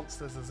playing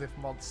monsters as if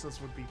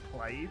monsters would be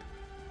played.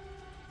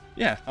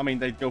 yeah, I mean,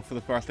 they'd go for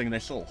the first thing they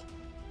saw.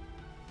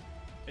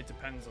 It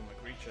depends on the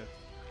creature.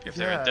 If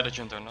they're Yeah.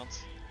 intelligent or not.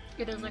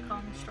 It is a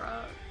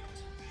construct.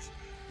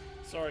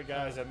 Sorry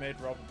guys, I made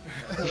Rob.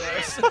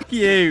 Fuck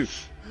you!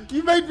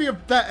 You made me a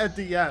better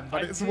DM,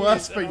 but I it's did,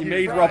 worse for and you. I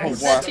made tried. Rob a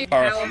They're worse too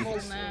person.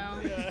 powerful now.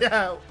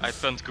 Yeah, I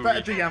punt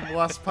better Gooey. DM,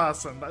 worse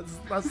person.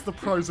 That's the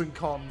pros and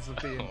cons of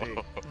D&D.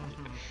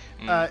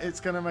 It's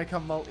going to make a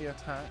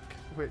multi-attack,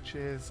 which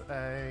is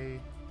a...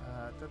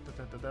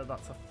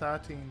 that's a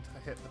 13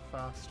 to hit the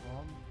first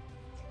one,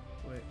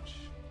 which...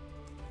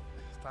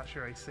 That's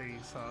your AC,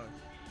 so...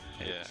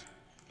 Yeah.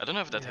 I don't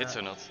know if that hits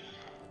or not.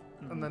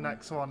 And the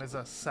next one is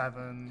a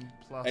 7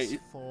 plus Hey,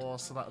 4,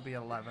 so that would be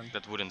 11.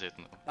 That wouldn't hit,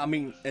 no. I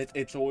mean,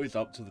 it's always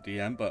up to the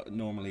DM, but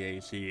normally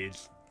AC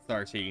is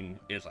 13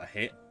 is a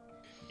hit.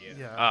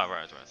 Yeah. Ah,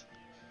 right.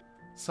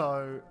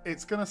 So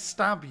it's going to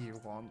stab you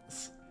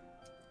once.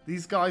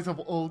 These guys have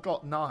all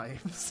got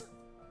knives.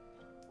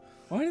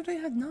 Why do they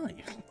have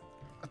knives?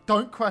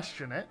 Don't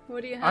question it.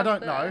 What do you have I don't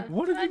there? know.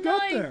 What have A you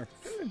got knife. there?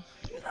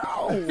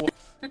 No!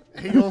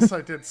 He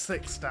also did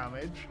 6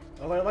 damage.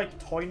 Are they like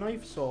toy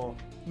knives or?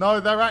 No,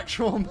 they're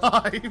actual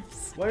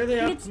knives. Why do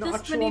they It's have this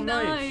actual many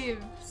knives?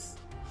 knives.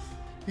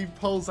 He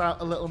pulls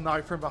out a little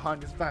knife from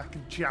behind his back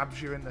and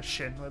jabs you in the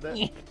shin with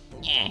it.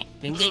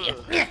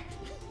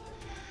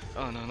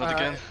 Oh no, not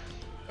again.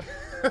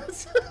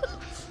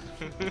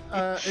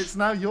 It's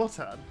now your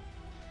turn.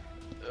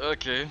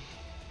 Okay.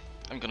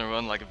 I'm gonna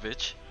run like a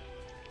bitch.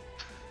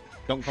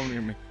 Don't come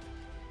near me.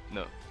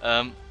 No.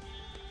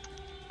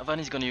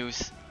 Avani's gonna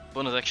use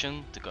bonus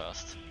action to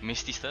cast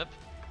Misty Step.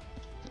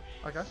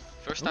 Okay.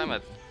 First time I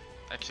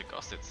actually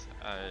cast it,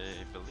 I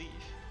believe.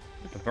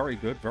 It's a very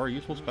good, very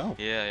useful spell.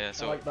 Yeah, I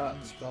so like that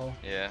spell.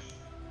 yeah.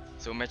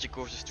 So magic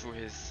courses through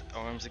his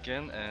arms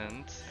again,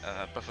 and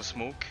a puff of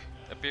smoke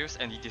appears,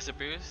 and he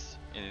disappears.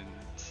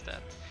 Instead,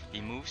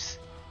 he moves.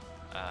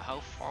 How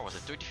far was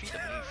it? 30 feet,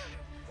 I believe.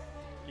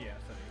 Yeah,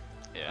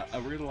 Yeah. I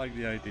really like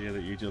the idea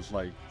that you just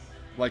like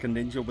a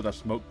ninja with a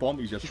smoke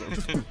bomb, you just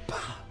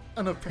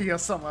And appear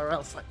somewhere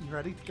else. Like, you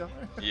ready to go?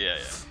 Yeah.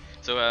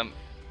 So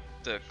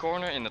the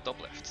corner in the top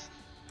left.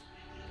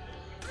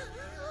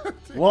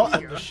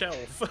 What? the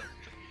shelf.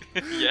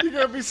 Yeah. You're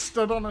gonna be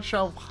stood on a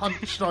shelf,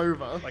 hunched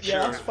over. Like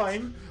Yeah, sure. that's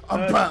fine.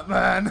 I'm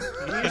Batman.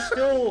 You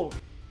still.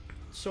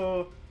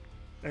 So.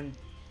 And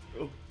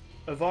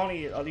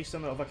Avani, at least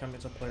in the other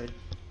campaigns I played,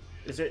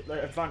 is it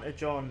like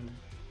advantage on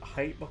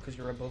height because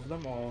you're above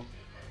them, or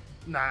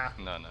Nah,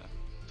 No,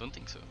 don't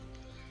think so.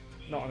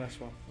 not on this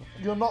one?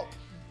 you're not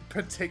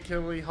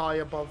particularly high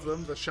above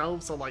them. The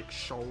shelves are like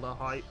shoulder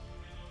height.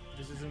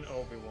 This isn't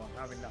Obi-Wan.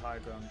 Having the high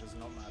ground does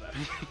not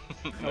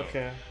matter.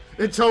 Okay.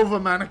 It's over,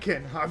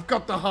 mannequin. I've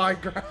got the high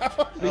ground.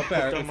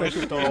 fair, Done my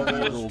official Star D&D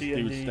Wars rules do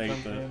D&D state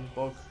campaign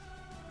bug.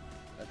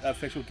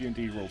 Official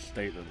D&D rules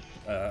state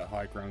that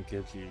high ground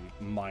gives you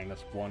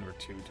 -1 or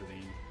 2 to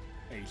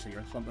the AC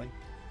or something.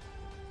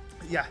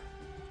 Yeah,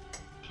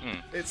 Hmm.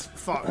 it's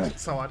fucked,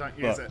 so I don't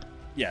use But- it.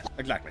 Yeah,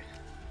 exactly.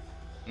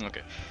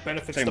 Okay.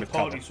 Benefits Same the with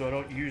party, cover. so I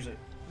don't use it.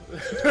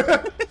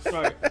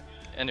 Right.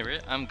 Anyway,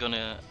 I'm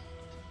gonna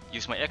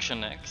use my action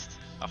next,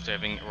 after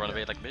having run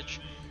away like a bitch,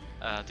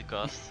 to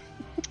cast.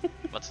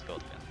 What's it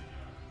called again?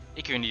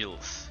 Ichor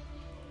Needles.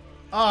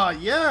 Oh,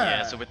 yeah!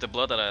 Yeah, so with the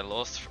blood that I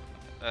lost,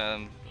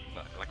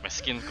 like my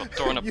skin got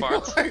torn You,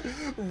 apart. like,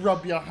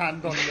 rub your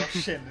hand on your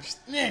shin. Just,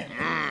 yeah.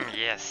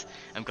 Yes,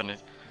 I'm gonna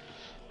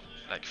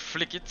like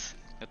flick it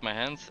with my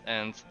hand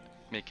and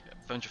make a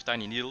bunch of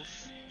tiny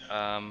needles.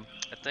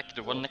 Attack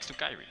the one next to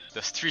Kyrie.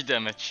 Does 3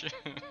 damage.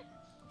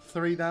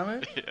 3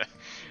 damage?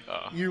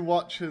 Yeah. You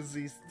watch as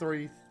these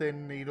 3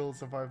 thin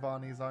needles of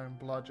Ivani's own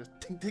blood just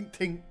tink tink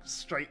tink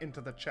straight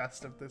into the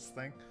chest of this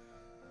thing.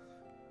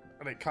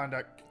 And it kind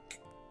of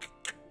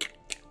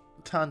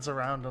turns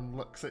around and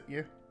looks at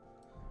you.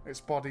 Its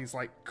body's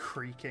like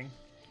creaking.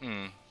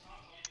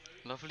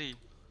 Lovely.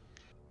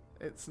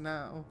 It's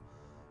now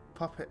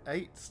Puppet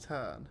 8's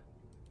turn,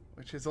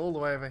 which is all the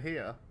way over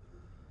here.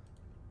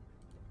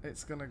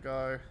 It's gonna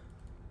go...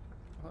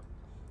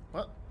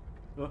 What?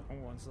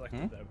 One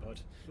selected there,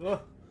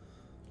 bud.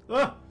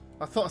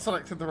 I thought I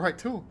selected the right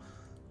tool.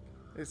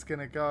 It's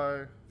gonna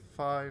go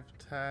 5,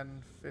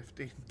 10,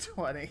 15,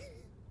 20.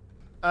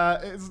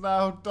 It's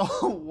now Doll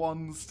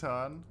 1's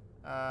turn,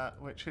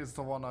 which is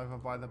the one over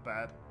by the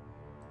bed.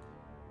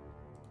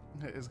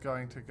 It is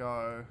going to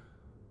go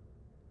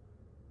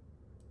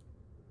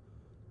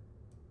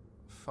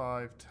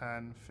 5,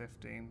 10,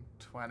 15,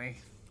 20.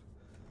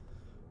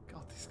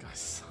 God, these guys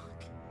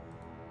suck.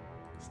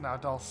 It's now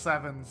Doll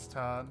 7's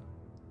turn.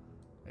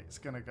 It's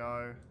gonna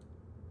go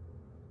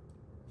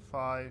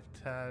 5,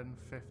 10,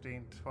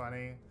 15,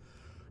 20.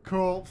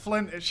 Cool.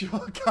 Flint, it's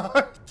your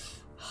go.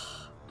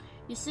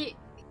 You see,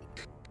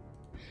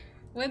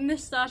 when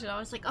this started, I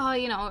was like, oh,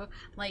 you know,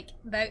 like,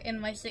 they're in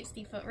my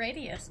 60-foot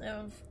radius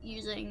of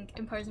using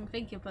Imposing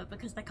Figure, but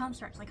because they're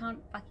constructs, I can't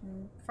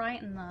fucking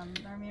frighten them.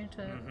 They're immune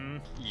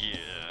to...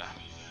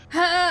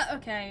 Yeah.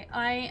 Okay,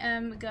 I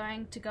am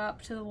going to go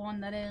up to the one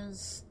that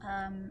is,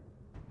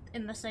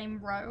 in the same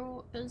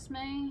row as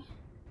me.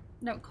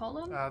 No,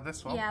 column?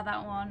 This one. Yeah,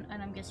 that one,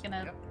 and I'm just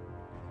gonna Yep.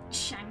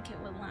 shank it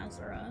with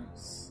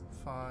Lazarus.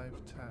 5,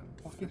 10.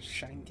 Fucking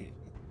shank it.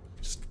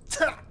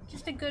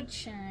 Just a good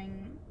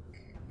shank.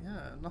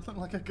 Yeah, nothing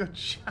like a good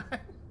shank.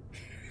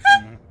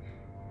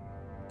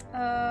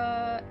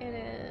 It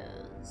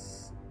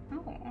is... Oh,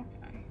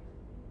 okay.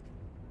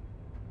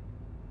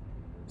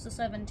 It's a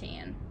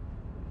 17.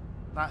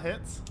 That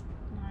hits.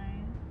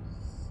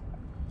 Nice.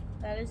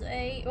 That is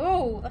a...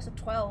 Oh, that's a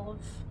 12.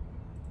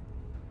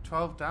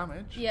 12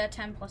 damage. Yeah,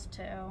 10 plus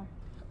 2.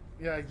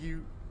 Yeah,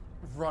 you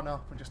run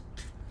up and just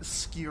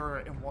skewer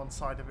it in one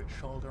side of its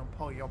shoulder and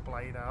pull your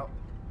blade out.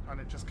 And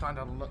it just kind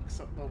of looks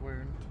at the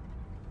wound.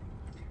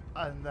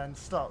 And then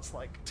starts,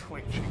 like,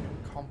 twitching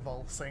and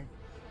convulsing.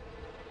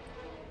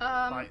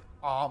 Like,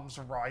 arms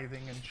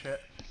writhing and shit.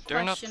 They're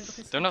not. Question,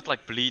 because- They're not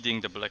like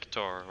bleeding the black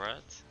tor,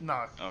 right?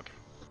 No. Okay.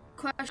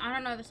 Question, I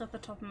don't know this off the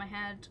top of my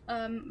head.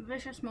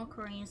 Vicious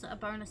Mockery, is it a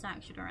bonus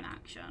action or an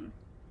action?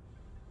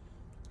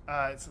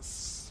 It's a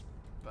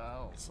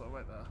spell, so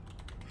wait there.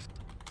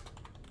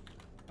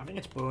 I think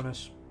it's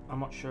bonus. I'm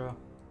not sure.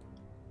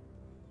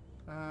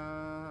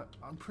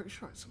 I'm pretty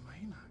sure it's a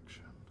main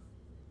action.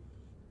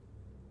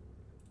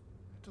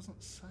 It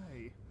doesn't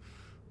say.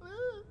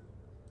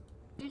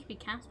 It used to be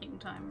casting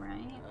time,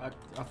 right?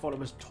 I thought it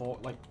was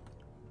talk like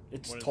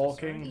it's What does it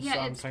talking. say? so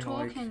Yeah, I'm it's kinda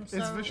talking, Like, so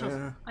It's vicious.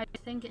 yeah. I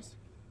think it's...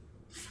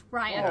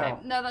 Right, Oh. okay.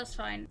 No, that's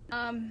fine.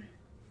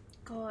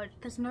 God,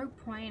 there's no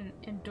point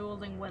in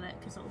dueling with it,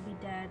 because it will be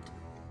dead.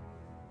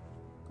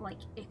 Like,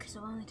 it could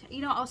only take...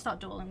 You know what, I'll start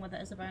dueling with it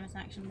as a bonus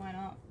action, why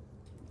not?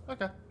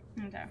 Okay.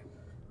 Okay.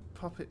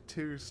 Puppet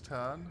 2's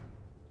turn.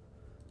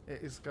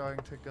 It is going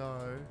to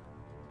go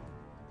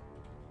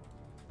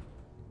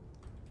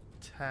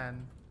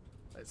 10.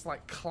 It's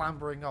like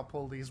clambering up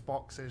all these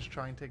boxes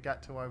trying to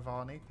get to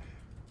Ovani.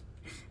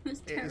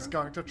 It's It is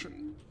going to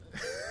terrifying.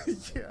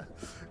 yeah.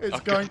 It's Oh,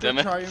 going to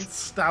goddammit. try and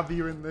stab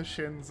you in the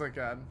shins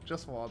again.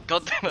 Just once.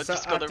 God damn it! Is that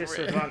Just got at a red.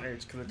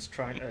 disadvantage because it's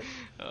trying to?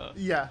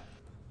 Yeah.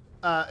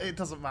 It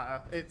doesn't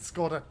matter. It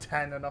scored a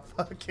 10 and a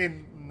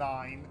fucking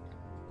 9.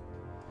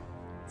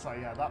 So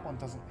yeah, that one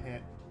doesn't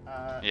hit.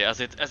 Yeah, as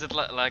it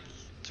like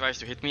tries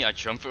to hit me, I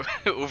jump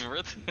over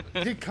it.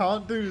 You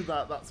can't do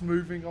that. That's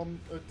moving on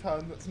a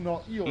turn that's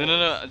not yours.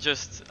 No.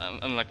 Just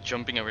I'm like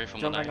jumping away from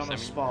Jumping the on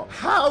knives. the I mean. spot.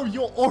 How?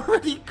 You're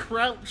already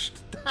crouched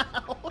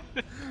down.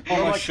 You're,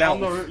 a like, shelf.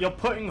 on the roof. You're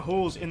putting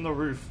holes in the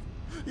roof.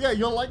 Yeah,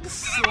 you're like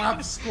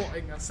slab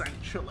squatting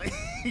essentially.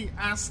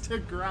 Ass to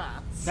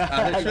grass.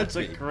 That's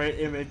a great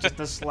image, just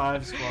a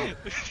slab squat.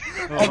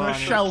 On a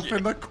shelf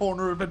in the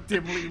corner of a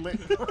dimly lit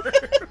room.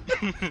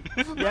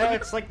 Yeah,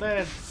 it's like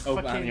the Oh,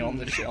 fucking... man, you're on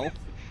the shelf.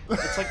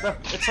 It's like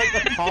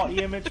the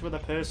party image with a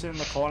person in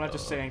the corner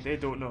just saying, they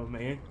don't know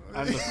me.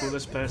 I'm the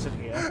coolest person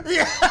here.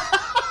 Yeah.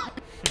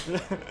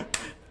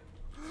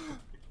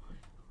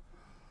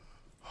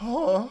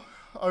 Oh,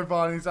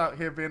 O'Barney's out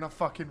here being a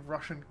fucking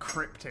Russian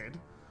cryptid.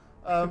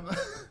 Don't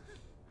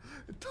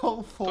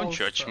Don't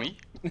judge me.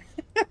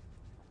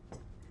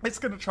 It's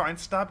gonna try and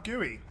stab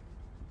Gooey.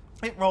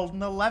 It rolled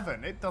an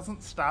 11. It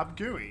doesn't stab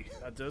Gooey.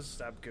 That does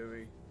stab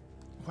Gooey.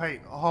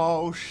 Wait,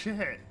 oh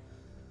shit.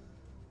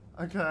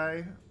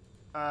 Okay.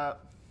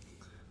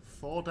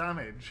 4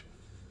 damage.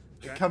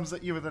 It comes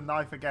at you with a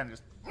knife again,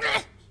 just...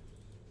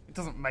 It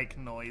doesn't make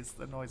noise.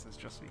 The noise is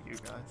just for you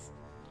guys.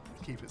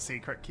 Keep it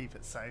secret, keep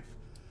it safe.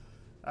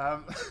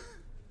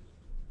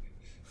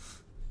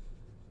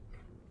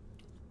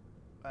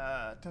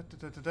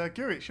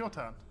 Guri, it's your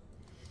turn.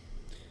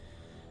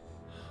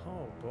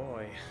 Oh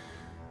boy.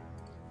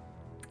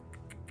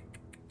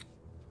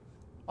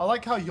 I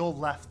like how you're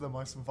left the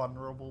most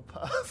vulnerable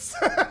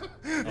person.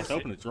 I was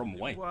hoping to draw him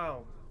away.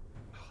 Wow.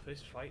 Oh,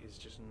 this fight is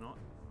just not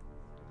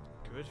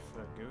good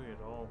for Gooey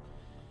at all.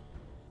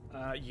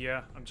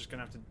 Yeah, I'm just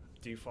gonna have to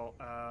default.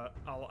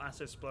 I'll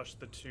acid splash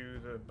the two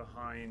that are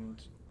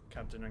behind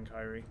Captain and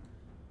Kyrie.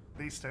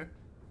 These two.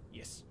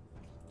 Yes.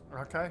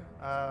 Okay.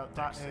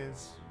 That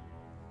is...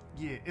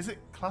 Yeah. Is it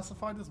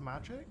classified as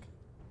magic?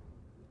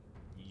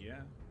 Yeah.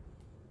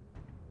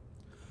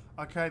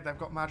 Okay, they've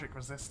got magic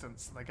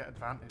resistance, so they get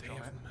advantage They on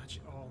have it.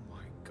 magic. Oh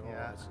my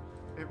god.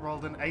 Yeah. It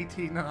rolled an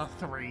 18 and a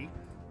 3,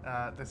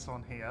 this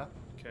one here.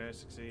 Okay,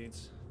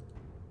 succeeds.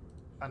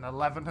 An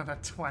 11 and a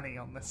 20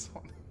 on this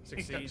one.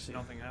 Succeeds,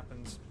 nothing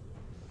happens.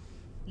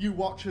 You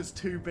watch as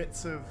 2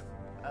 bits of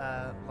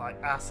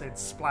like acid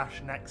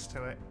splash next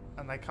to it,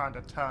 and they kind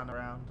of turn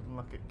around and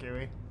look at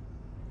Gooey.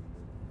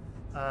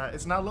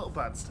 It's now Little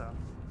Bird's turn.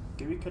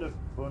 Gooey could have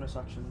bonus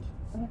actioned.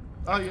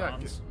 Oh yeah.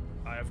 Can't.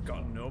 I have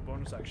got no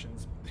bonus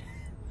actions.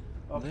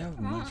 They have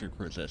magic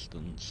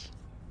resistance.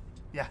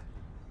 Yeah.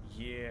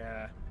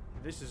 Yeah.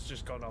 This has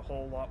just gotten a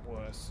whole lot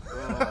worse.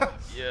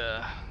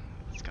 Yeah,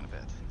 it's kind of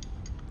bad.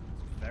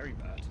 Very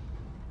bad.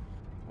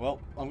 Well,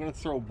 I'm going to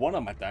throw one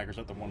of my daggers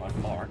at the one I've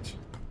marked.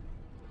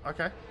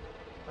 Okay.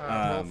 Roll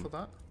Um, for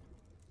that.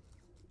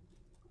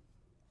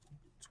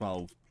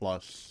 12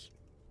 plus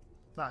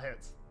That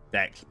hits.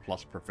 dex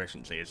plus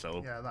proficiency,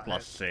 so Yeah, that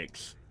plus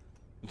 6.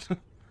 So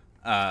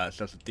that's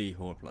a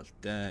d4 plus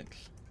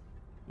dex,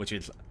 which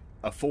is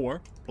a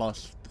 4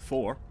 plus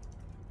 4,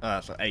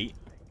 so 8.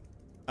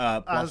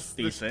 Plus As d6.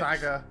 this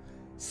dagger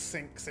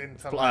sinks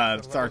into Pl-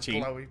 like, the little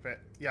 13. glowy bit.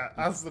 Yeah,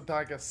 as the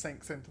dagger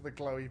sinks into the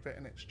glowy bit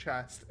in its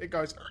chest, it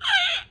goes...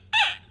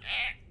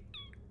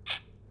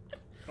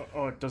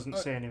 Oh, it doesn't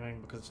say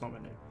anything because it's not my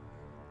name.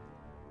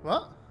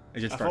 What? It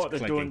just I starts thought they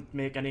clicking. don't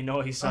make any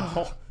noise at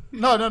all.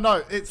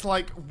 No. It's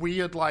like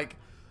weird, like...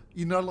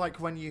 You know, like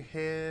when you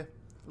hear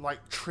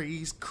like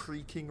trees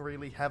creaking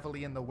really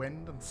heavily in the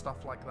wind and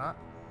stuff like that?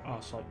 Oh,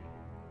 it's like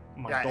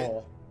my Yeah,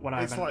 door when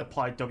I it's haven't like-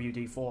 applied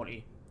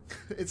WD-40.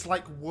 It's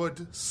like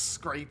wood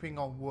scraping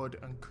on wood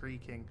and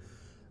creaking.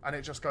 And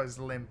it just goes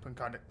limp and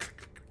kind of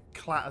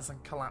clatters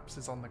and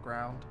collapses on the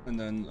ground. And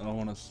then I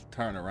want to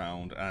turn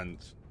around, and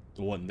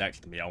the one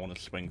next to me, I want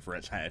to swing for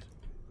its head.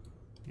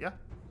 Yeah?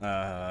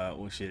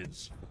 Which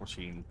is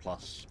 14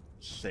 plus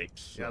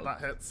 6. Yeah, so-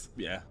 that hits.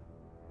 Yeah.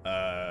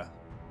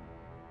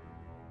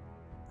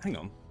 Hang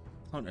on.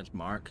 Hunter's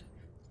mark.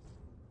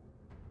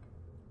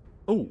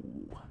 Oh.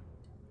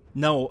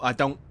 No, I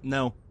don't.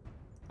 No.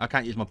 I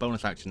can't use my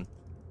bonus action.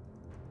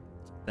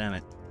 Damn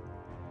it.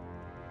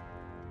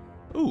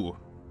 Ooh.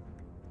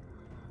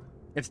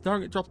 If the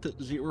target drops to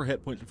 0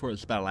 hit points before the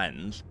spell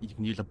ends, you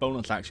can use a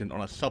bonus action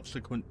on a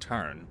subsequent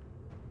turn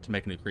to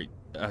make a new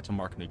to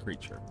mark a new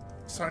creature.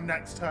 So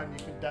next turn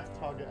you can death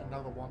target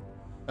another one.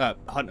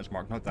 Hunter's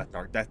mark, not death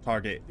target. Death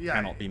target Yeah,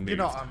 cannot be moved. you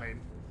know what I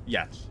mean.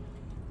 Yes.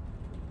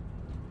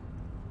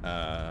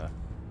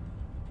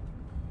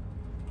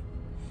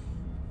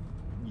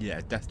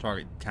 Yeah, death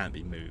target can't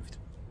be moved.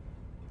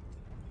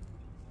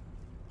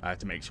 I have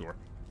to make sure.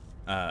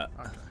 Okay.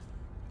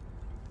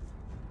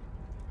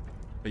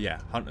 But yeah,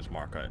 Hunter's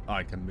Mark,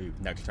 I can move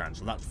next turn,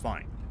 so that's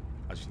fine.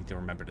 I just need to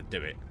remember to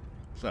do it.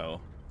 So,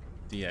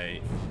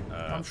 D8.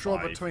 I'm sure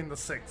 5. between the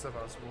 6 of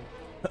us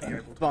we'll be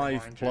able to 5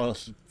 remind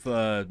plus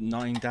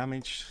 9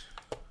 damage.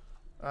 you.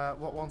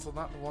 What one's on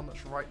that? The one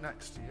that's right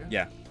next to you?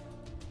 Yeah.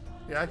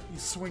 Yeah, you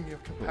swing your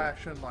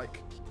compassion, like,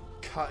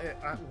 cut it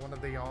at one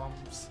of the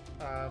arms,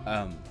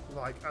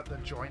 like, at the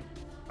joint,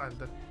 and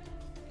the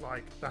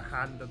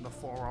hand and the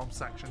forearm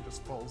section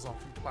just falls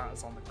off and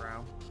clatters on the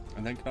ground.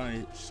 And then can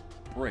I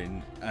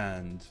sprint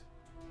and...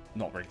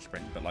 Not really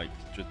sprint, but like,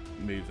 just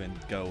move and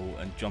go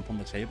and jump on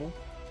the table?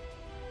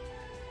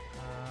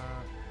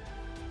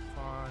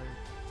 5,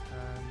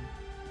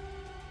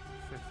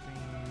 10, 15,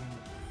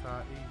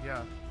 30,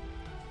 yeah.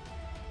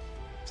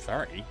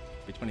 30?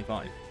 Be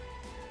 25.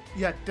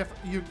 Yeah,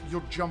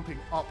 you're jumping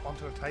up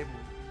onto a table.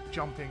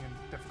 Jumping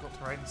in difficult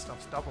terrain and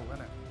stuff's double,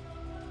 isn't it?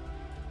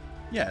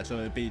 Yeah, so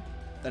it'd be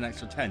an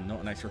extra 10, not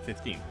an extra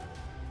 15.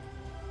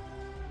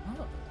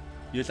 Oh.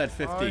 You said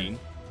 15,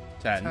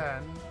 10,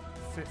 10,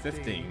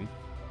 15,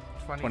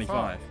 25.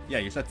 25. Yeah,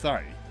 you said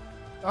 30.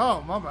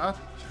 Oh, my bad.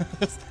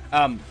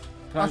 Can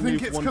I think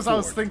move it's one because I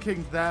was forward?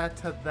 thinking there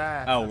to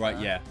there. Oh, to right,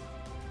 there. yeah.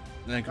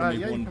 And then can we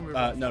yeah, move you one... can move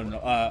one no,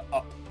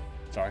 up.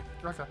 Sorry.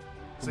 Okay.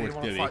 So Towards you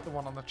want to Dewey. fight the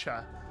one on the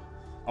chair?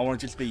 I want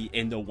to just be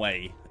in the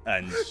way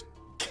and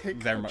Kick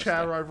very the much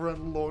chair so. over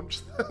and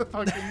launch the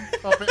fucking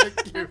puppet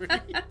at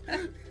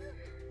Gooey.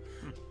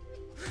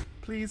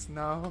 Please,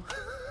 no.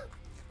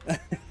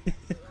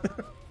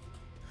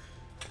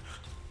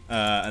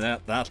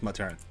 And that's my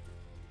turn.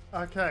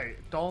 Okay,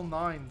 Doll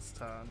 9's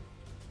turn,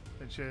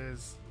 which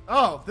is...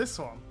 Oh, this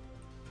one.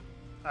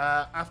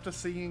 After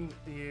seeing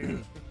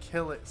you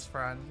kill its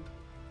friend,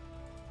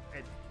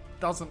 it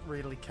doesn't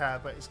really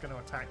care, but it's going to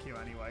attack you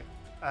anyway,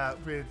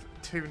 with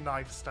 2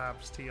 knife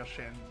stabs to your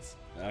shins.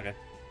 Okay.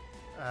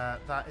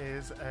 That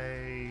is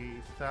a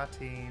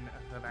 13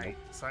 and an 8, Nope.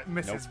 so it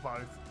misses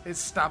both. It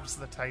stabs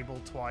the table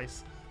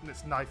twice, and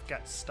its knife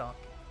gets stuck.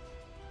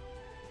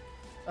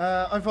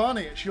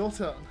 Ivani, it's your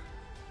turn.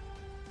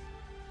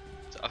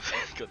 So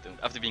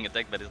after being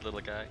attacked by this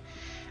little guy,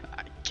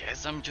 I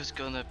guess I'm just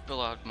gonna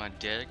pull out my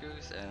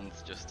daggers and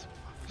just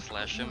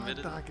slash him with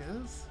it.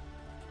 Daggers.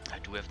 I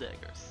do have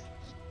daggers.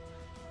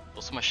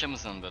 Also my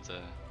Shemazan, but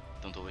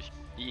don't worry.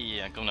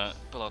 Yeah, I'm gonna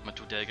pull out my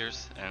 2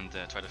 daggers and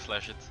try to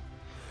slash it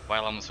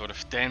while I'm sort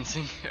of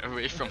dancing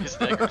away from his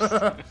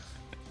daggers.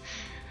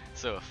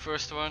 So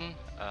first one,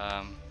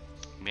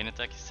 main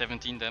attack,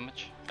 17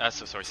 damage.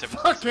 Sorry,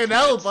 17. Fucking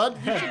hell, bud!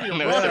 You should be a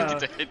No, runner. 17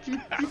 to hit.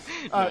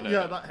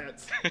 Yeah, that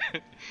hits.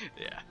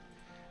 Yeah.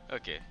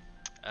 Okay.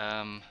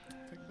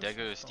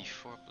 Dagger is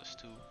d4 plus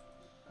 2.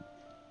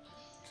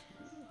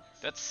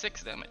 That's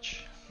 6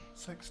 damage.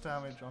 6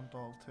 damage on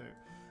Doll 2.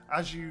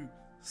 As you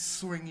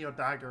swing your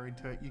dagger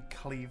into it, you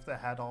cleave the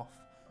head off,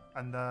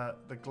 and the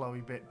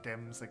glowy bit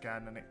dims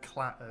again, and it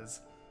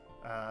clatters,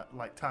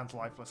 like turns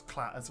lifeless,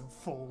 clatters and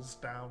falls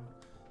down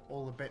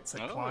all the bits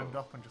it climbed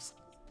up and just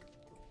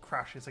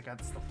crashes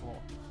against the floor.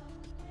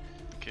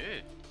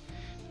 Okay.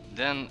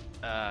 Then,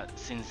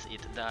 since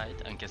it died,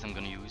 I guess I'm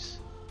gonna use...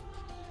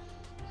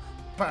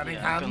 Burning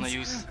I'm hands. gonna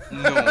use...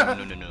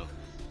 No.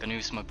 Gonna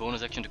use my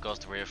bonus action to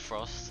cast Ray of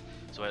Frost.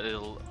 So a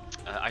little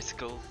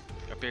icicle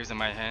appears in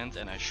my hand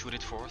and I shoot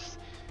it forth.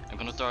 I'm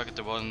gonna target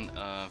the one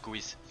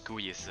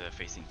Gooey is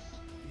facing.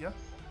 Yeah.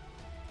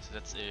 So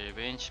that's a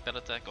range spell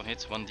attack on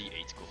hits,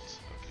 1d8 goals.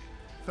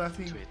 Okay.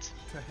 13 To hit.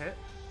 to hit.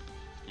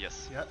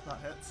 Yes. Yeah, that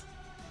hits.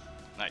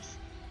 Nice.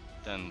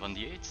 Then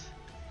 1d8.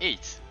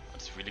 8.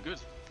 That's really good.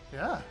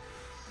 Yeah.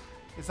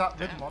 Is that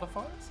with Damn.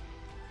 modifiers?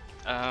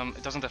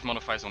 It doesn't have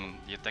modifiers on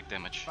the attack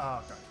damage. Ah,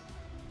 okay.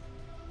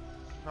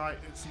 Right,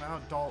 it's now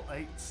Doll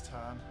 8's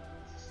turn.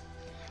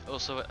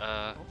 Also,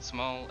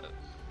 small,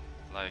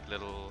 like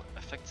little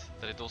effect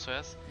that it also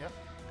has.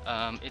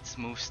 Yep. It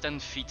moves 10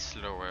 feet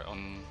slower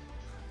on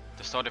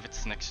the start of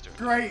its next turn.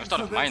 Great, The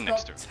start so of my it's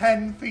next got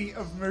turn. 10 feet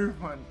of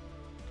movement.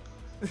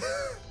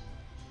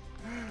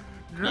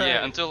 Great.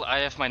 Yeah, until I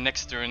have my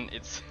next turn,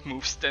 it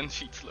moves 10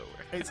 feet slower.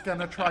 It's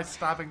gonna try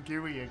stabbing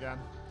Gooey again.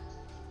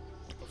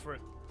 Go for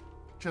it.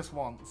 Just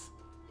once.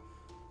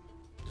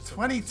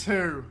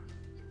 22.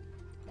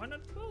 Why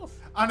not both?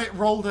 And it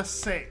rolled a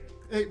 6.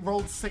 It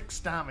rolled 6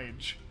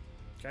 damage.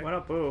 Okay. Why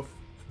not both?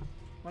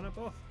 Why not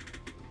both?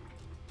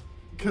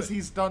 Because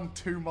he's done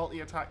 2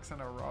 multi-attacks in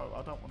a row.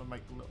 I don't want to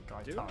make the little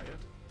guy Do it.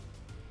 tired.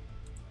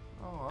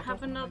 Oh, I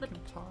Have don't another, want to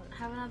make him tired.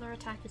 have another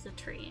attack as a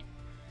treat.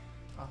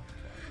 Oh,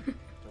 Don't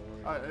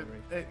worry, okay. don't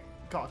worry. It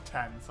got a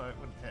 10, so it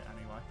wouldn't hit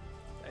anyway.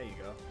 There you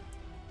go.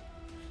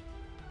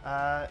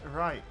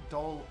 Right,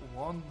 Doll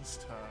 1's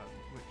turn,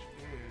 which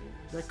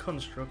is... They're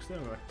constructs, they're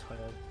not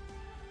tired.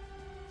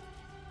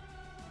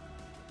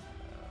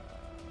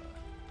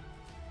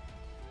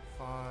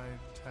 5,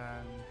 10,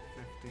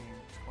 15,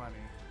 20.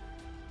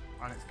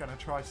 And it's going to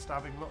try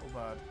stabbing Little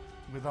Bird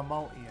with a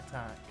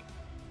multi-attack.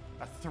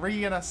 A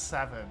 3 and a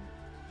 7.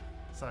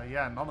 So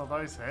yeah, none of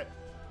those hit.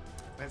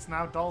 It's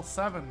now Doll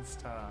 7's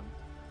turn,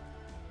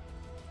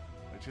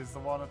 which is the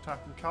one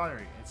attacking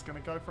Kyrie. It's going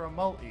to go for a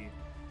multi.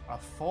 A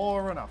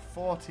 4 and a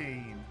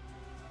 14.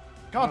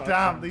 God Oh,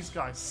 damn, thanks. these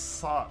guys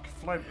suck.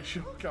 Flint, it's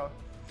your go.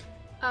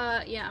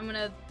 Yeah, I'm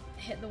gonna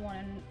hit the one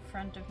in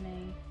front of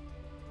me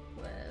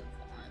with...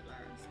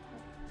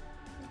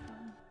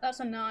 That's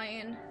a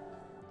 9.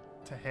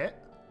 To hit?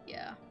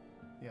 Yeah.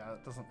 Yeah,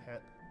 that doesn't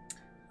hit.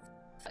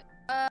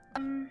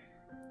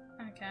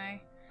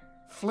 Okay.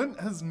 Flint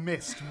has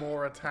missed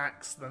more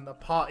attacks than the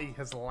party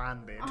has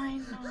landed. I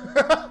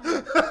know.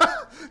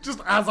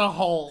 Just as a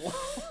whole.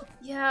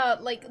 Yeah,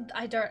 like,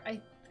 I don't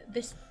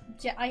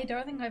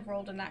think I've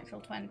rolled a natural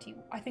 20.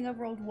 I think I've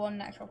rolled 1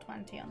 natural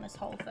 20 on this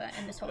whole thing,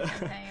 in this whole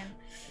campaign.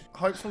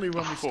 Hopefully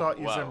when we start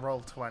wow. using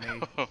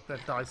Roll20, the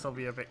dice will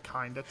be a bit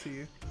kinder to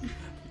you.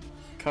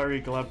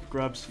 Kyrie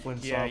grabs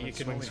Flint's Yeah, arm you and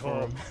can swings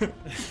only for hope. him.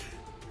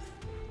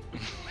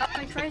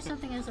 I try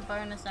something as a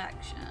bonus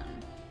action?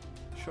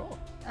 Sure.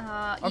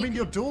 I I mean,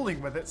 you're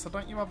dueling with it, so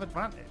don't you have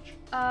advantage?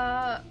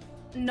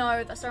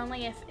 No, that's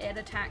only if it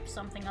attacks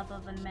something other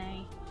than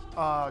me.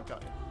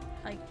 Got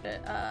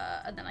it.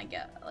 And then I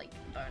get, like,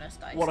 bonus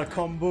dice. What a on it.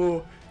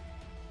 combo!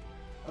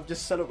 I've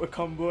just set up a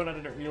combo and I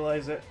didn't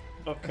realise it.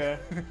 Okay.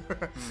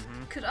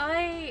 Could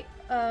I,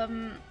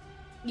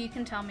 you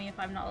can tell me if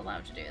I'm not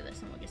allowed to do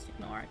this and we'll just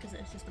ignore it because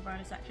it's just a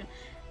bonus action.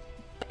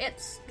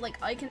 It's,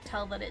 like, I can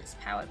tell that it's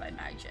powered by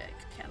magic,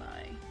 can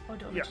I? Or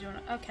do I want to do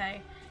it?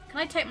 Okay. Can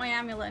I take my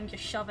amulet and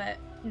just shove it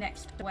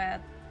next to where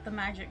the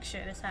magic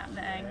shit is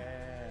happening?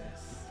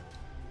 Yes.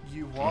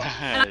 You what?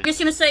 And I'm just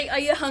gonna say, are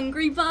you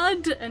hungry,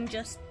 bud? And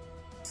just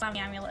slam the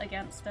amulet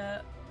against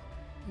it.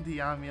 The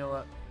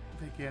amulet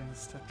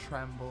begins to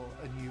tremble,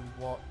 and you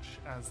watch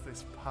as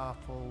this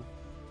purple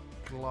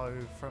glow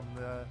from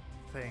the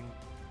thing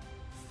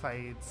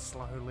fades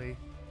slowly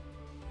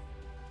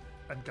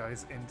and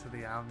goes into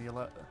the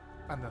amulet,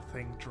 and the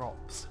thing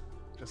drops.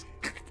 Just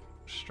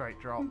straight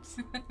drops.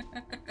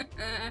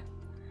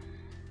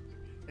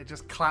 It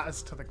just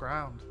clatters to the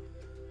ground.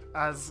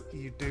 As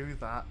you do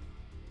that,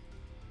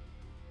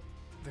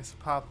 this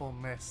purple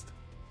mist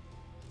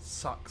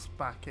sucks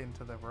back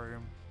into the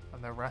room,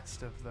 and the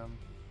rest of them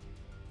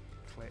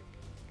click,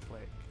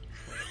 click,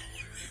 click,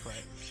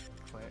 click,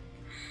 click,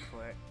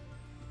 click.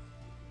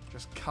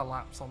 Just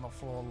collapse on the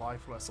floor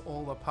lifeless.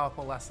 All the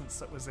purple essence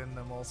that was in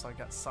them also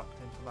gets sucked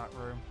into that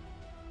room.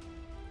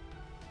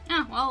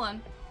 Oh, well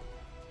then.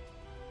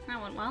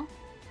 That went well.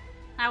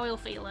 How are you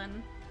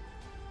feeling?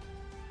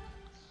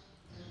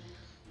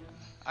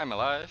 I'm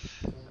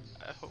alive.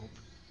 I hope.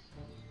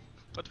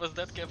 What was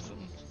that,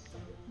 Captain?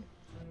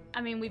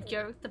 I mean, we've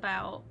joked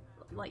about,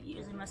 like,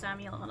 using this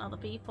amulet on other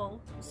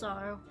people,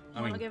 so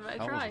I want to give it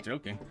a I try. was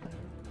joking.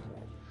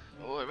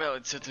 Oh, well,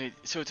 it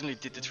certainly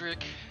did the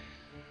trick.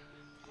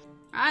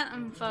 Alright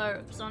then,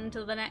 folks, on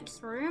to the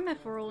next room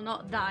if we're all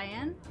not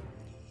dying.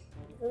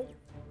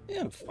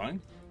 Yeah, it's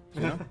fine.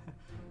 You know?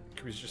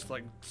 He's just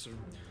like sort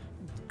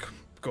of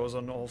goes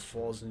on all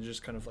fours and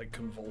just kind of like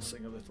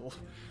convulsing a little,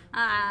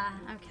 Ah,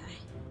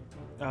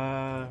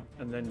 okay.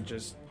 and then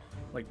just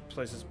like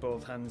places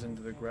both hands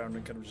into the ground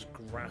and kind of just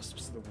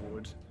grasps the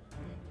wood,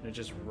 and it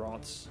just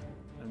rots,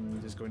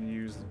 and is going to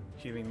use the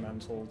healing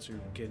mantle to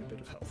gain a bit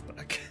of health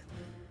back.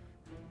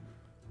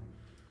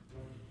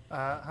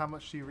 How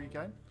much do you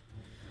regain?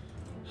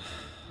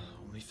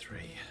 Only 3.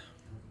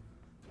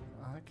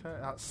 Okay,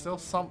 that's still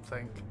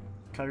something.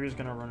 Kyrie's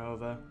gonna run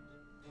over.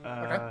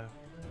 Okay.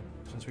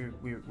 Since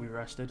we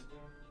rested.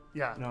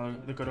 Yeah. You know,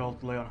 the good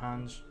old lay on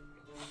hands.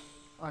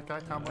 Okay,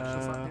 how much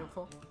does that heal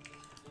for?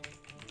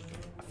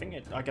 I think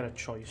I get a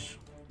choice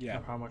Yeah.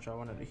 of how much I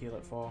wanted to heal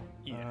it for.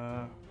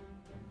 Yeah.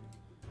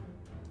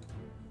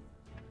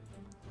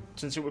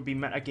 Since it would be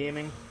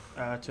metagaming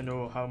to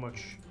know how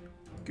much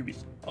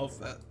Gooey's of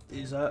that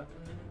is at,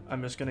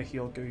 I'm just gonna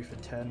heal Gooey for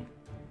 10.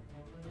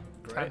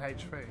 10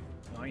 HP.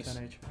 Nice.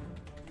 10 HP.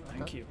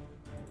 Thank you.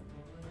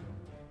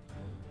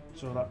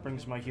 So that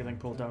brings my healing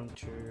pool down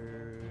to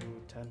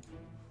 10.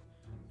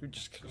 He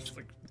just kind of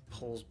like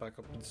pulls back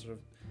up and sort of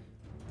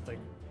like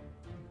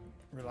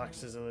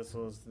relaxes a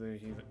little as the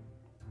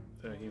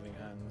healing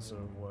hand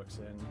sort of works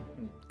in,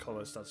 and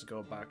colour starts to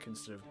go back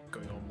instead of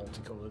going all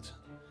multicolored.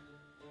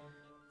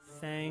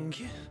 Thank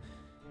you.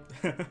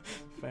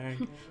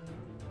 Fang.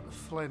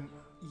 Flint,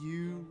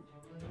 you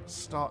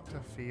start to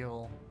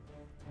feel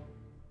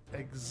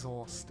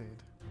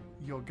exhausted.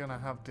 You're gonna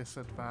have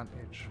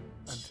disadvantage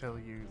until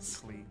you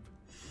sleep.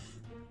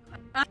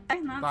 Okay,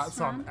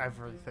 That's on fine.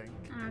 everything.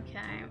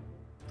 Okay.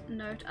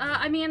 Note.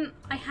 I mean,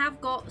 I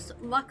have got.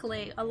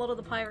 Luckily, a lot of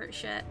the pirate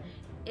shit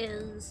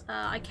is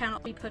I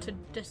cannot be put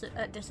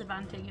at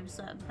disadvantage of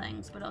certain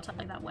things, but I'll tell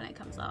you that when it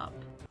comes up.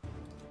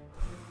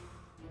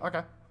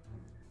 Okay.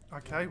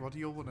 Okay, what do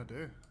you all want to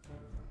do?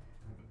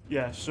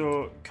 Yeah,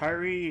 so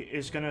Kyrie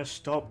is gonna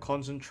stop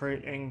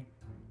concentrating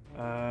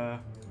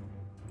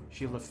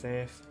Shield of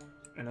Faith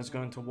and is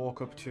going to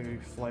walk up to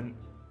Flint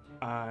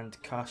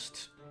and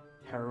cast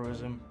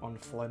Heroism on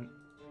Flint.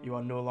 You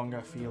are no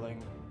longer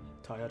feeling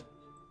tired.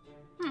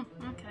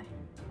 Okay.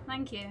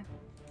 Thank you.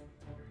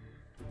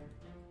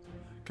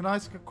 Can I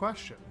ask a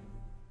question?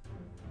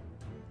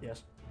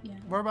 Yes. Yeah.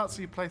 Whereabouts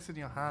are you placing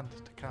your hand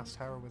to cast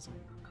heroism?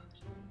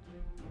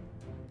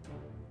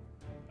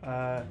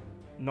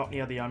 Not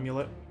near the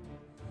amulet.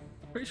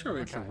 Pretty sure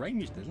it's Okay.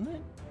 ranged, isn't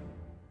it?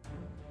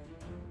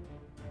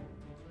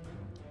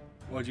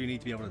 Or do you need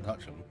to be able to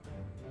touch them?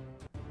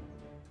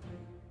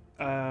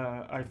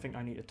 I think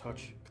I need a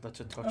touch, 'cause that's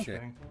a touch Okay.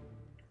 thing.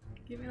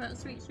 Give me that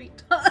sweet, sweet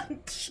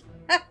touch.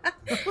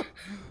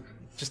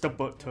 Just a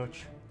butt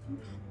touch.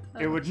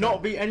 It would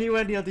not be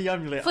anywhere near the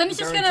amulet. Flint's I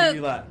just guarantee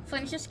you gonna. that.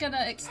 Flint's just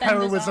gonna extend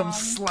his Heroism arm.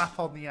 slap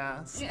on the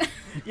ass. Yeah.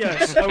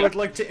 Yes, I would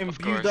like to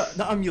imbue course.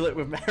 that amulet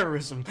with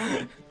heroism.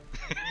 No.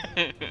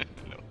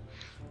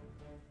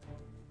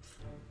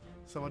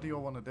 So what do you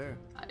all want to do?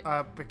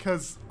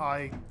 Because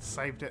I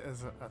saved it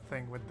as a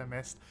thing with the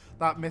mist.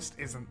 That mist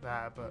isn't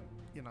there, but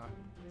you know.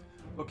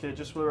 Okay,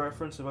 just for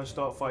reference, if I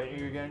start fighting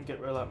you again, get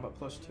rid of that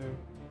 +2.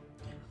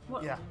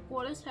 What, Yeah.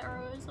 What is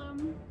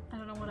heroism? I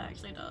don't know what it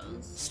actually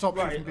does. Stop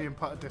you Right. from being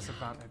put at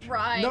disadvantage.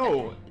 Right.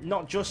 No,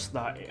 not just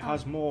that. It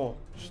has more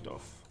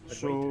stuff. But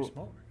So wait, there's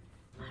more.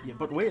 yeah,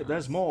 but wait,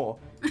 there's more.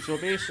 So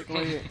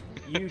basically,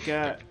 you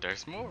get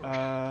There's more.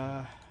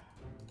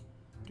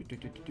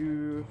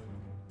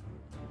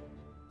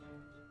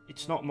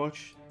 It's not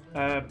much,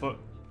 but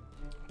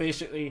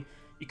basically,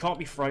 you can't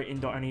be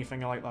frightened or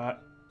anything like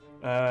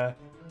that.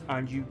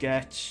 And you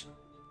get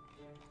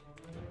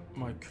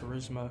my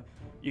charisma.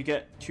 You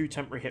get 2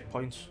 temporary hit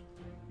points,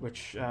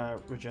 which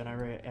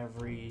regenerate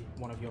every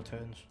one of your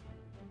turns.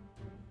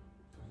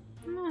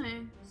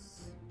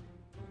 Nice.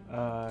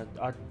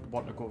 I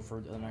want to go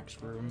through to the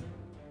next room.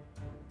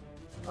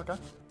 Okay.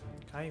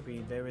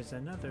 Kyrie, there is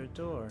another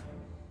door.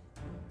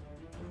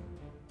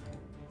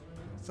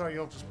 So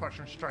you're just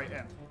pushing straight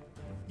in.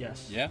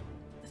 Yes. Yeah.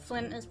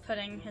 Flint is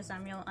putting his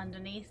amulet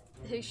underneath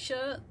his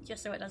shirt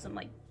just so it doesn't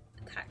like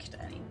attach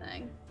to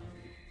anything.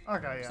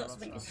 Okay, yeah. so that's That's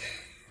something fine.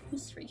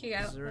 he's freaking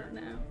out Is there- about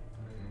now.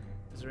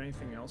 Is there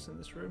anything else in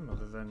this room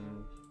other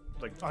than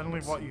like Only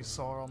what's- what you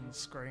saw on the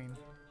screen.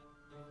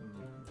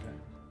 Okay.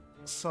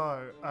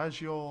 So, as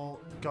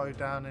you'll go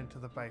down into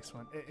the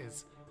basement, it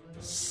is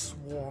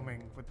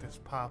swarming with this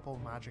purple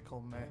magical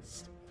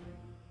mist.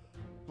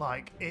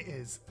 Like, it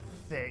is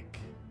thick.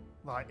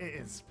 Like, it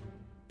is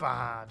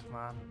bad,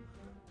 man.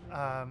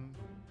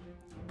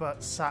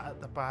 But sat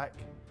at the back,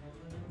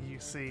 you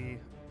see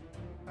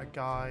a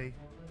guy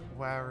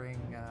wearing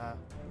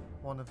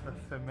one of the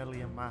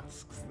familiar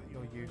masks that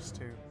you're used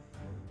to,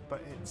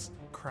 but it's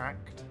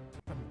cracked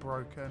and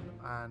broken,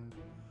 and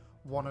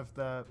one of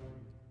the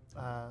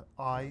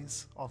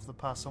eyes of the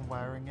person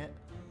wearing it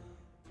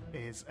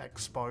is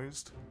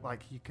exposed,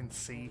 like you can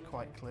see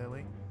quite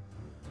clearly.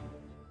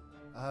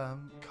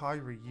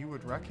 Kyrie, you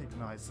would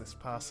recognize this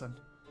person.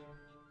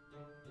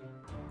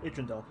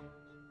 Idrindal.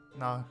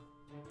 No.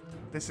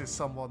 This is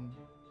someone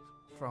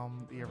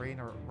from the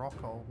arena at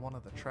Rockall, one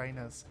of the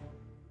trainers.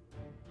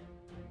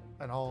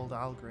 An old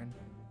Algrin.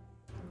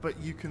 But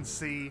you can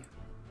see,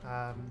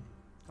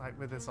 like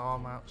with his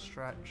arm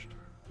outstretched,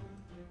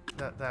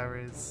 that there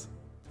is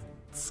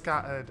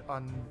scattered,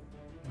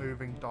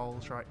 unmoving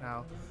dolls right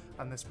now,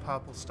 and this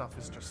purple stuff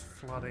is just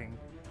flooding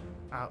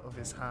out of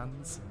his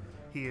hands.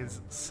 He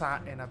is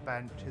sat in a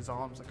bench, his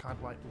arms are kind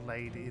of like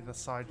laid either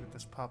side with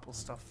this purple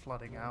stuff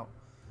flooding out,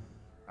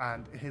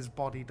 and his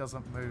body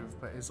doesn't move,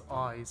 but his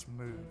eyes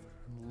move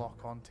and lock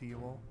onto you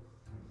all.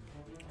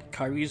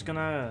 Kyrie's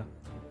gonna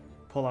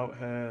pull out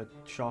her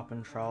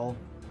sharpened trowel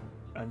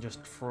and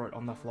just throw it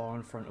on the floor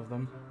in front of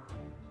them.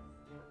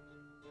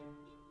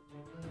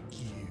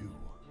 You.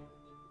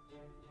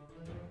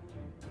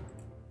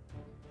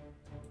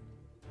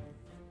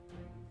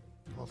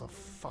 You're the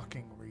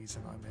fucking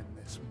reason I'm in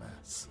this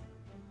mess.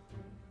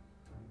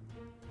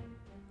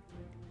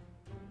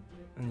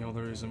 And you're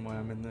the reason why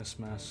I'm in this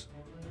mess.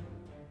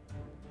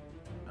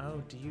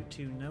 Oh, do you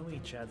two know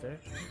each other?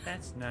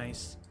 That's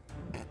nice.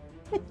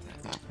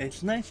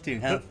 It's nice to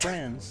have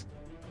friends.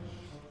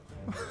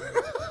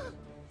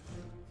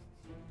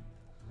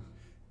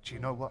 Do you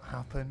know what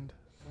happened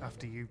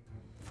after you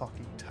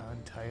fucking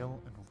turned tail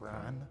and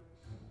ran?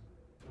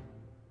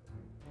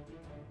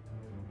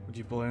 Would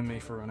you blame me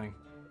for running?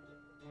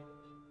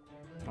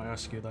 I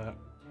ask you that.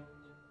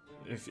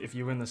 If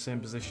you were in the same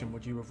position,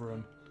 would you have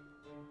run?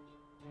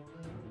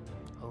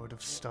 I would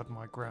have stood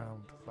my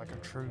ground like a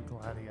true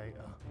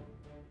gladiator.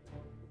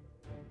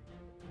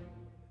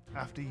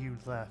 After you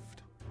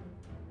left,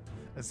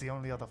 as the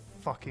only other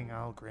fucking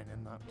Algrin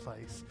in that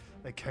place,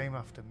 they came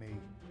after me.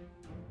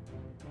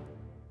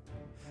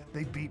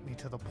 They beat me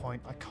to the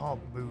point I can't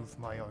move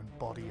my own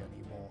body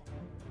anymore.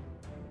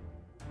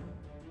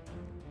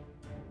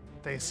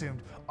 They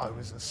assumed I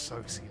was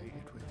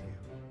associated with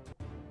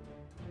you.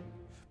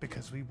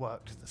 Because we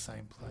worked the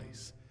same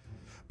place.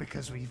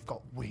 Because we've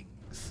got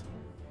wings.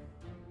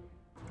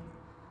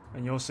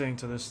 And you're saying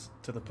to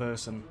the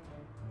person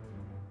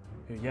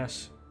who,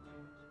 yes,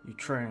 you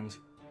trained,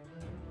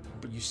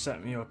 but you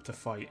set me up to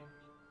fight.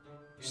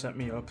 You set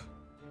me up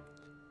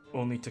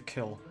only to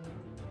kill.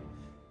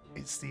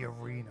 It's the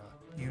arena.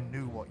 You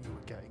knew what you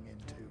were getting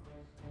into.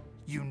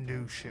 You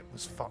knew shit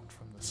was fucked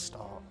from the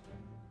start.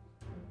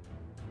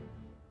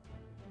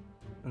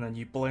 And then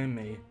you blame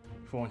me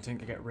for wanting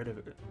to get rid of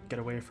it, get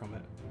away from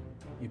it.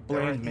 You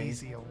There are blame me.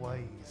 easier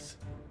ways.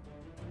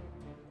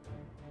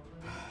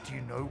 Do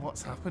you know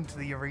what's happened to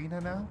the arena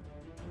now?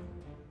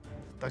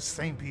 Those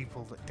same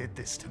people that did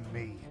this to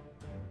me,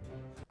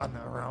 and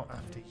that are out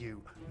after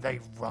you, they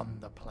run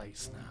the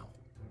place now.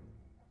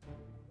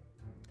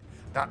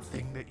 That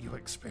thing that you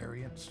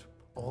experienced,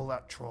 all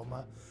that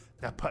trauma,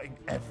 they're putting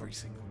every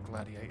single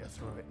gladiator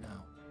through it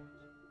now.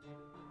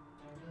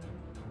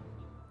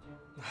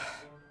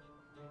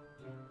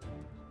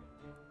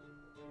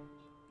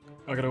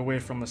 I got away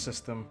from the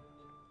system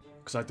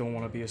because I don't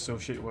want to be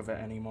associated with it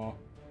anymore.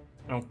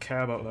 I don't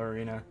care about the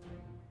arena.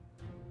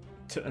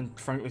 And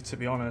frankly, to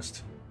be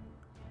honest,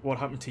 what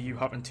happened to you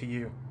happened to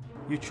you.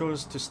 You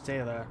chose to stay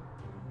there.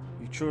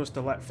 You chose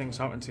to let things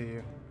happen to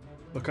you.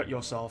 Look at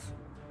yourself.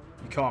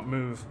 You can't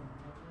move.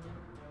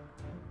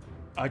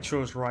 I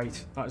chose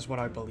right. That is what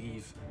I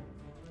believe.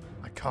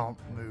 I can't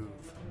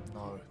move.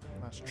 No,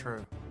 that's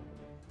true.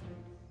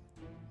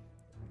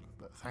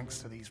 But thanks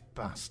to these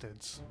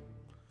bastards,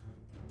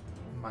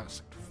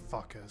 masked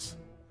fuckers,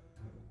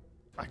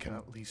 I can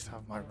at least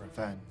have my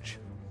revenge.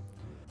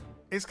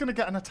 It's going to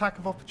get an attack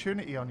of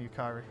opportunity on you,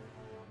 Kyrie.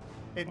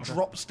 It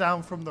drops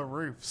down from the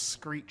roof,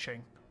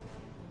 screeching.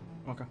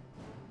 Okay.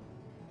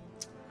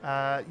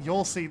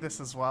 You'll see this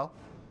as well.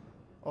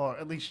 Or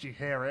at least you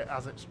hear it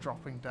as it's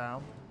dropping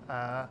down.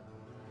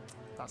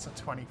 That's a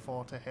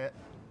 24 to hit.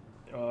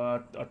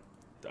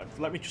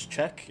 Let me just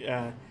check.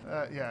 Yeah.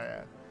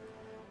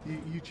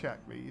 You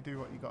check me. You do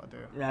what you got to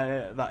do.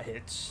 Yeah, that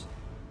hits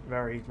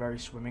very, very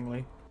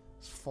swimmingly.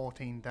 It's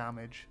 14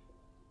 damage.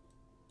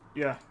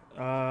 Yeah.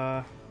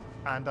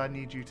 And I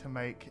need you to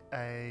make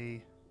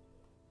a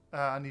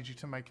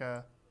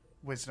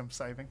wisdom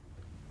saving.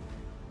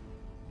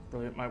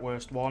 Brilliant. My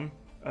worst one.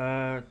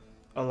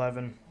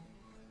 11.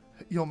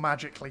 You're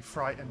magically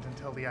frightened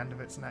until the end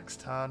of its next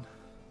turn.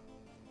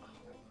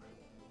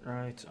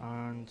 Right,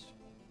 and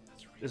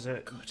is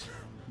it good?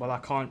 Well, I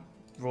can't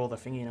roll the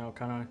thingy now,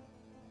 can I?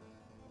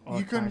 Or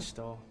You can- I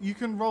still? You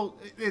can roll.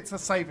 It's a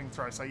saving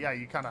throw, so yeah,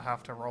 you kind of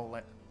have to roll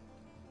it.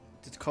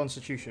 It's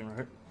Constitution,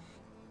 right?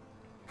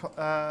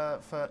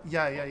 For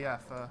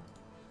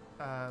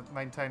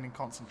maintaining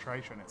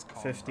concentration, it's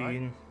con, 15.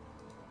 Right?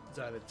 It's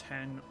either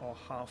 10 or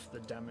half the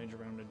damage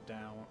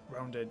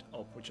rounded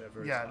up,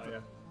 whichever Yeah, is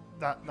higher.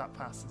 That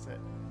passes it.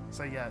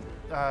 So yeah,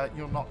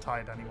 you're not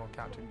tied anymore,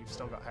 Captain. You've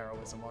still got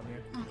heroism on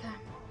you. Okay.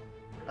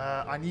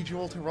 I need you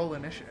all to roll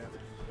initiative.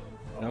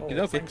 Okie dokie.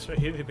 Oh, thanks for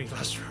healing me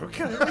last round.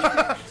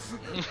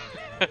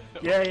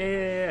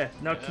 Yeah.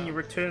 Now, can you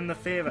return the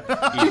favour?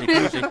 Easy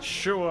peasy.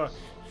 Sure.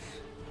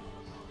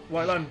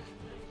 While I'm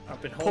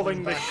I've been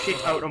pulling the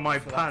shit out of my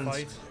for that pants.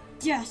 fight.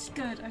 Yes,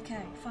 good.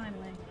 Okay,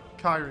 finally.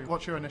 Kyrie,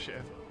 what's your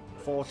initiative?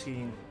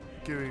 14.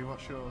 Gooey,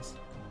 what's yours?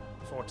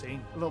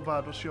 14. Little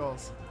Bird, what's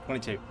yours?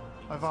 22.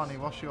 Ivani,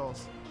 what's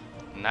yours?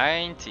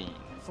 19.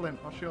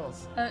 Flint, what's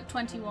yours?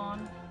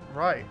 21.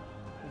 Right,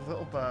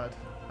 Little Bird,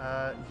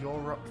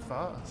 you're up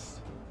first.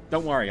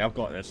 Don't worry, I've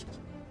got this.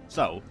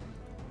 So,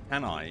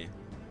 can I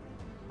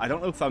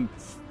don't know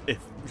if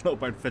Little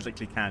Bird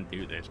physically can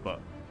do this, but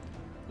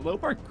Little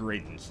Bird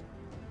grins.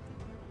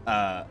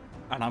 And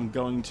I'm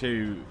going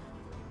to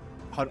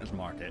Hunter's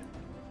Market.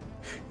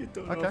 You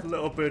don't know know if if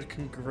Little Bird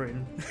can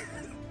grin.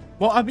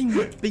 Well, I mean,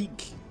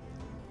 beak.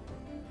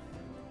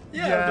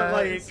 Yeah, but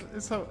like,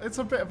 it's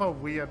a bit of a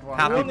weird one.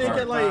 Happy wouldn't Bird.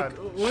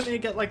 you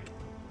get like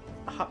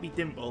happy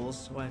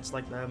dimples when it's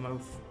like their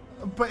mouth?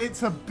 But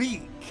it's a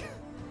beak.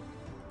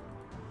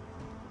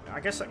 I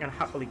guess I can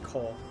happily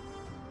caw.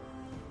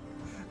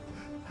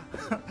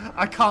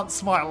 I can't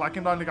smile. I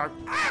can only go.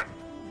 "Ah!"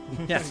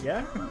 Yes.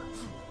 Yeah.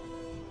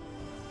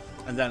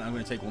 And then I'm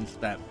going to take one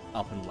step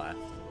up and left.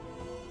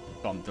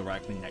 So I'm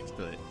directly next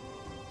to it.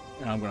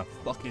 And I'm going to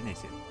fucking hit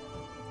it.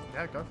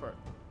 Yeah, go for it.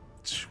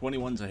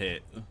 21's a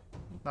hit.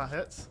 That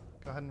hits.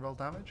 Go ahead and roll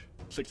damage.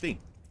 16.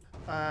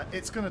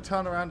 It's going to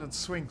turn around and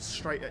swing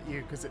straight at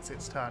you because it's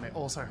its turn. It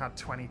also had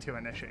 22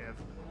 initiative.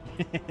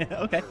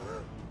 Okay.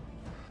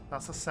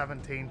 That's a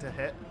 17 to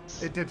hit.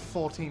 It did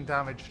 14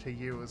 damage to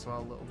you as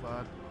well, Little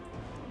Bird.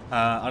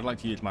 I'd like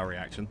to use my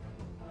reaction.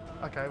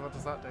 Okay, what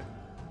does that do?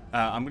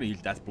 I'm going to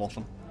use Death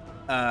Blossom.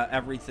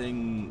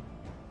 Everything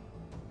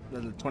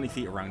 20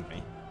 feet around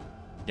me.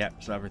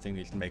 Yep, so everything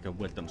needs to make a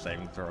wisdom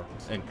saving throw,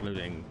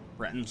 including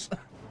Bretons.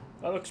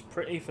 That looks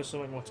pretty for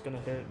something what's gonna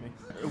hurt me.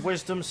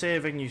 Wisdom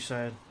saving, you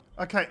said.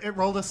 Okay, it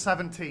rolled a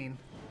 17.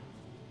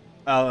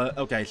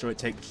 Okay, so it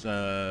takes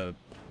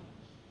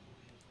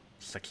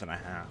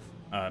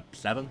 6.5.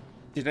 7?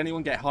 Did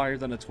anyone get higher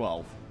than a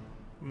 12?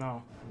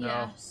 No.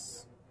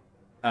 Yes.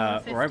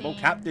 Alright, well, 15.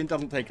 Captain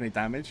doesn't take any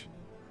damage.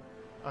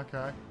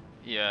 Okay.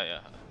 Yeah,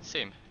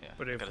 same. Yeah,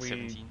 But got a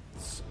 17.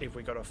 if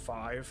we got a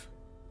 5,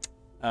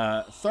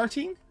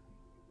 13?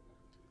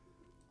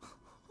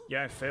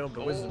 yeah, I failed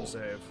the wisdom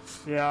save.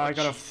 Yeah, I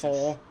got a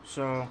 4,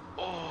 so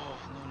Oh,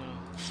 no.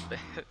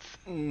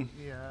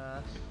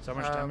 Yeah. So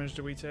how much damage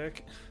do we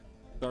take?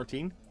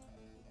 13?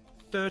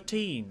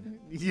 13.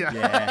 Yeah.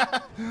 Yeah.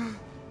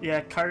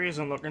 yeah, Kyrie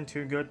isn't looking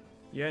too good.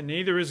 Yeah,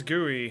 neither is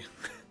Gooey.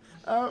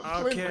 Flint,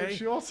 Okay. it's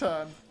your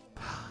turn.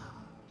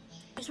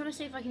 I just want to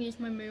see if I can use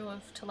my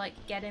move to like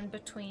get in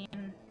between,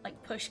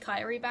 like push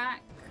Kyrie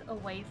back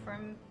away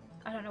from.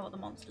 I don't know what the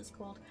monster's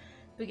called.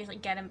 We can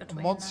like get in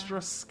between.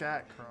 Monstrous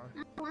Scarecrow.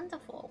 them. Oh,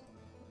 wonderful.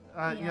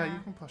 Yeah, Yeah. you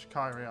can push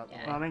Kyrie out.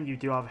 Yeah. I mean, you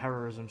do have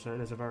heroism, so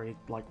it is a very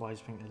likewise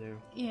thing to do.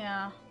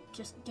 Yeah.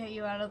 Just get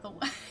you out of the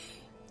way.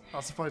 I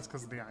suppose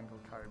because of the angle,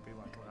 Kyrie would be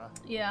like that.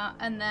 Yeah,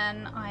 and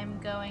then I'm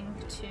going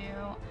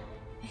to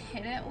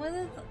hit it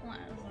with. What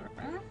is it?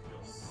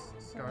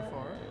 Go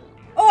for it.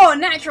 Oh,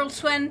 natural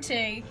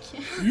 20!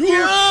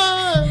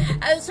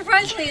 Yeah!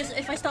 Surprisingly,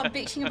 if I start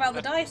bitching about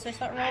the dice, they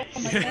start rolling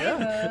in my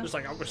favour. It's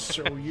like, I'm gonna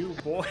show you,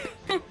 boy.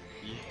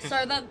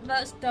 So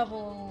that's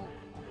double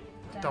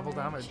damage. Double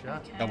damage, yeah.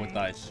 Okay. Double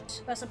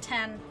dice. That's a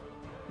 10.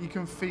 You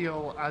can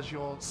feel as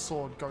your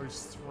sword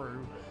goes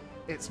through,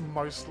 it's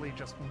mostly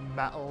just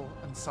metal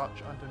and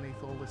such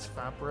underneath all this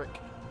fabric.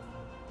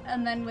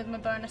 And then with my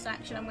bonus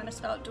action, I'm going to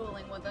start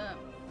dueling with it.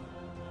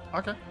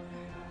 Okay.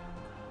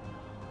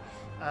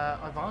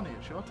 Ivani,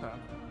 it's your turn.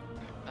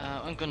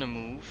 I'm gonna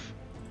move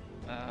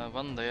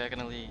one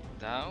diagonally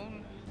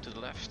down to the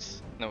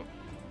left. No,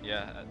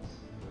 yeah,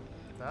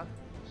 There.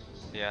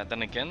 yeah.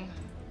 Then again,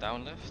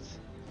 down left,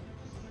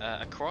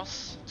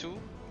 across 2,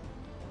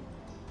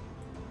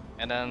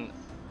 and then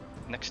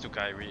next to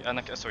Kyrie.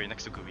 Sorry,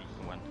 next to Gui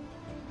 1.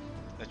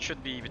 That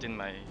should be within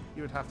my.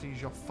 You would have to use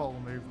your full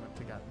movement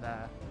to get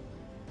there.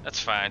 That's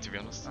fine, to be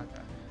honest.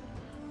 Okay.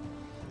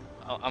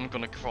 I'm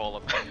gonna crawl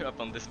up up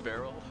on this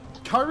barrel.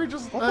 Kyrie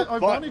just,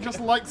 Ivani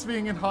just likes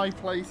being in high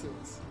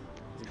places.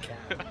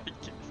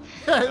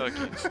 Okay.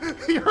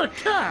 You're a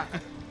cat.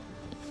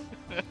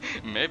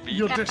 Maybe.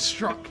 You're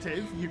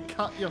destructive. You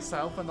cut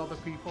yourself and other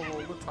people all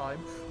the time,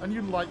 and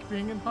you like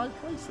being in high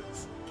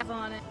places.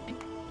 Varney.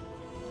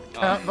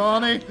 Cat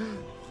Varney.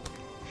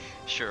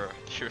 Sure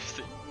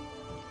thing.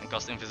 And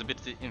cast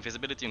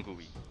invisibility on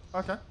Gui.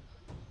 Okay.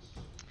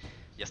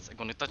 Yes, I'm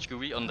gonna touch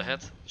Gui on the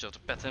head, just to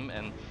pet him,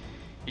 and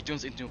he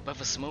turns into a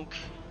puff of smoke,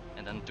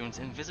 and then turns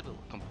invisible.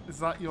 Is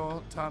that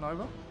your turn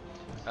over?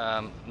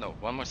 No,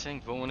 one more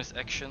thing, bonus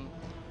action.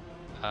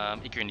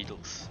 Ichor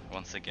Needles,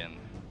 once again.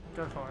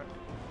 Go for it.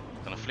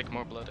 Gonna flick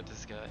more blood at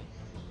this guy.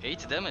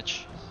 8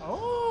 damage.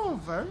 Oh,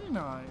 very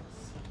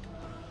nice.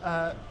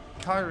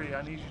 Kyrie,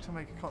 I need you to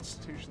make a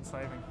Constitution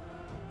saving.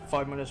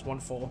 5 minutes,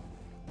 1-4.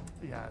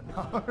 Yeah,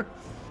 no.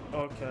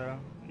 Okay,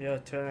 yeah,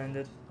 turn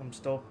ended. I'm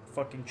still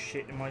fucking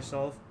shitting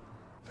myself.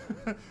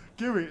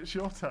 Gooey, it's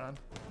your turn.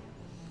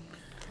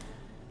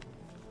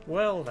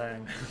 Well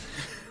then.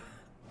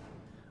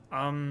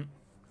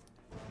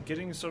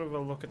 Getting sort of a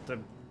look at the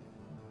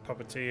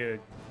puppeteer.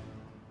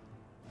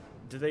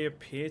 Do they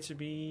appear to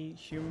be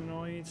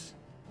humanoids?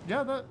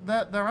 Yeah,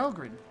 they're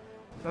Elgreen.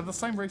 They're the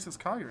same race as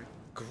Kyrie.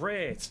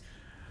 Great.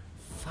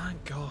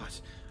 Thank God.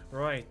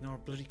 Right, no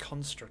bloody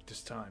construct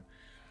this time.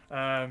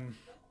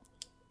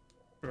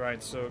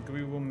 Right, so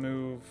we will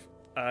move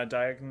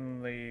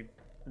diagonally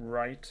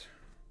right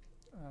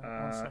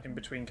in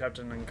between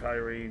Captain and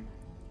Kyrie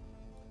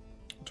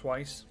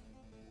twice.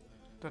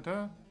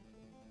 Da-da.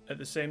 At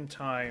the same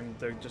time,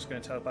 they're just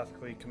going to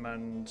telepathically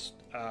command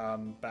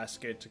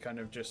Basket to kind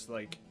of just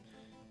like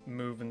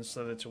move and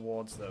slither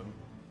towards them.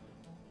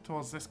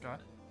 Towards this guy.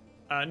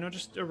 No,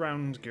 just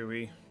around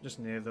Gooey, just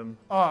near them.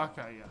 Oh,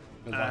 okay, yeah.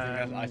 Because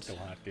I think I still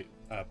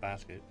have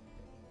basket.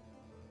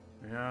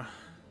 Yeah.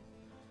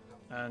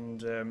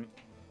 And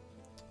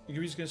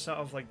Gooey's going to start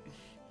off like...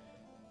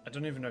 I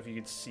don't even know if you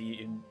could see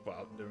in...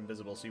 Well, they're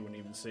invisible, so you wouldn't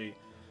even see.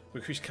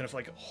 But Gooey's kind of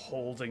like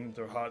holding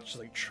their heart, just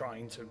like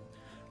trying to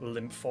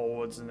limp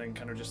forwards, and then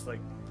kind of just like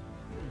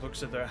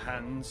looks at their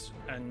hands,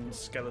 and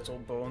skeletal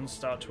bones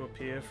start to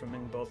appear from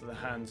in both of the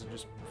hands, and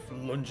just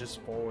lunges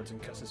forwards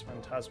and casts his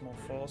phantasmal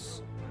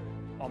force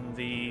on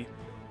the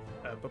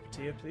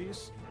puppeteer,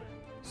 please.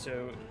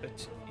 So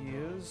it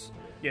is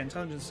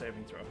intelligence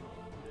saving throw.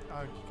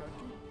 Okay.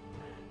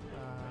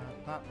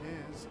 That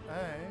is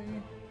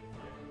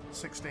a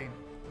 16.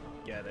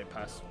 Yeah, they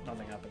pass.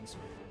 Nothing happens.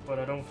 But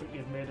I don't think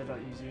you've made it that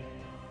easy.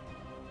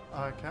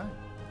 Okay.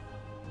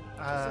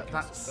 Because they cast a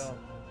That's spell.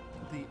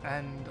 the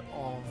end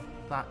of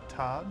that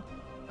turn,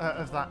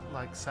 of that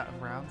like set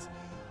of rounds.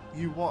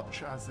 You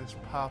watch as this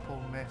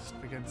purple mist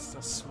begins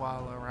to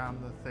swirl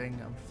around the thing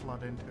and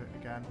flood into it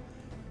again.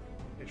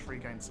 It's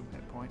regained some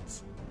hit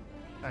points,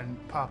 and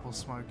purple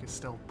smoke is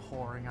still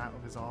pouring out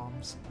of his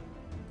arms.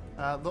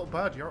 Little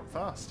bird, you're up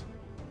first.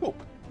 Cool.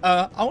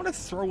 I want to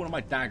throw one of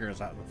my daggers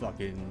at the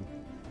fucking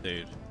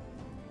dude.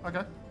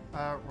 Okay.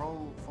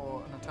 Roll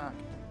for an attack.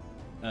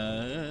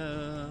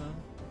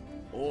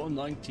 Or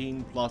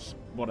 19 plus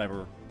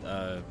whatever.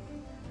 That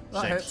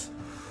 6. hits.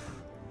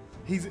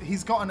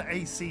 He's got an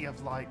AC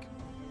of like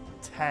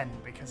 10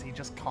 because he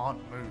just can't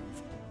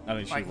move. I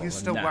mean, Like he's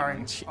still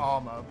wearing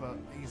armor, but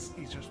he's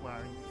just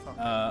wearing.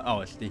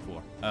 Oh, it's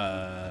D4.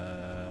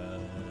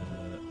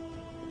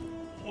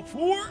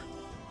 4.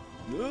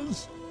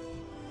 Yes.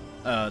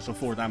 So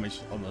 4 damage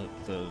on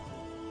the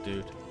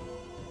dude.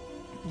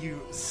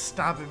 You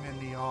stab him in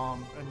the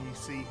arm, and you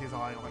see his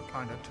eye like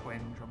kind of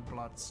twinge, and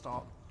blood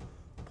start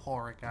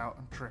pouring out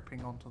and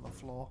dripping onto the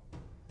floor.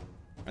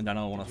 And then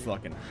I want to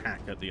fucking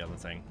hack at the other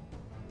thing.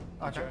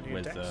 Okay. Add your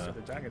With, dex to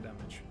the dagger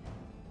damage.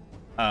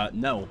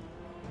 No.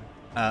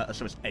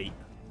 So it's 8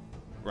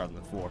 rather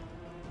than 4.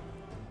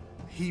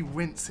 He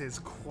winces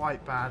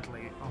quite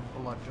badly,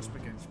 and blood just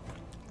begins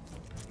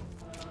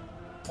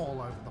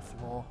all over the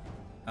floor.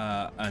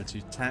 And to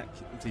attack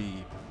the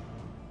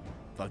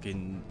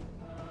fucking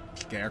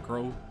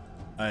scarecrow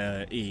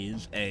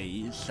is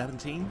a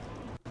 17.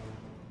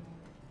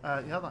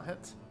 Yeah, that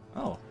hits.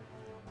 Oh.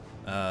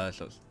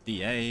 So it's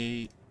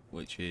D8,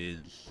 which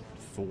is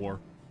 4.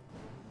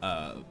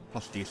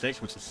 Plus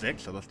D6, which is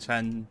 6, so that's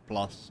 10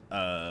 plus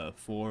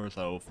 4,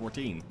 so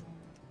 14.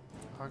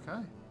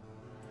 Okay.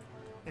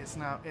 It's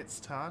now its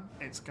turn.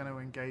 It's going to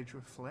engage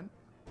with Flint.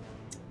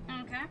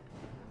 Okay.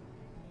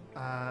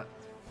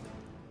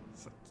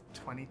 So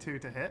 22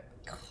 to hit.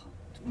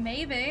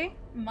 Maybe.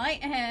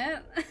 Might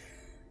hit.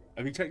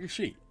 Have you checked your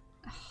sheet?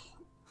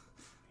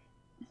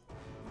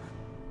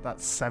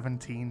 That's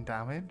 17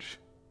 damage.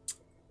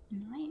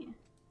 Nice.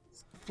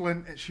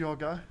 Flint, it's your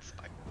go.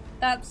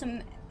 That's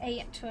an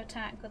 8 to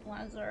attack with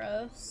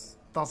Lazarus.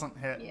 Doesn't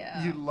hit.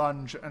 Yeah. You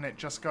lunge and it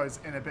just goes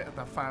in a bit of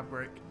the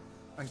fabric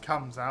and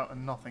comes out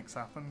and nothing's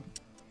happened.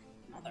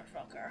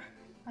 Motherfucker.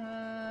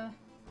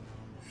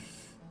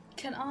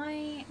 Can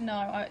I...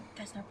 No,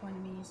 there's no point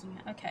in me using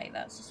it. Okay,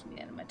 that's just the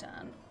end of my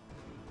turn.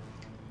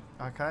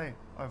 Okay,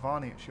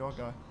 Ivani, it's your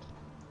go.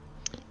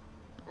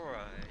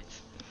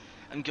 Alright.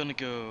 I'm gonna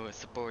go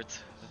support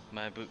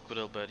my good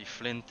old buddy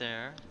Flint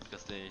there,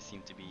 because they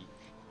seem to be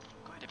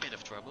quite a bit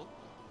of trouble.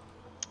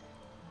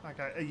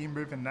 Okay, are you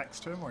moving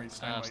next to him or are you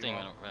staying I'm where staying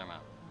you where I'm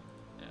at.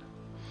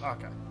 Yeah. are?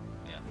 Okay.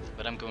 Yeah.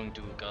 But I'm going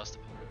to cast...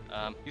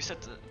 you said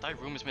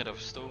that room is made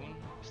of stone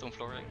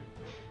flooring?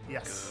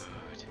 Yes.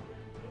 Good.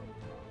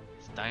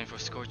 It's time for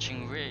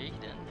Scorching Ray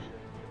then.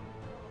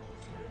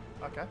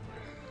 Okay.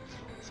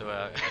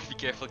 So be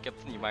careful,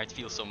 Captain. You might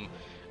feel some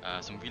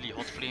really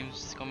hot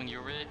flames coming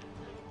your way.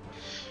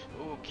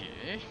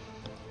 Okay.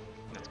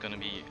 That's gonna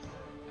be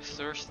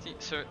 13.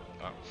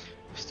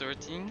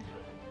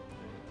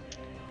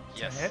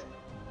 Yes. Hit?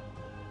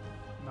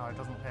 No, it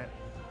doesn't hit.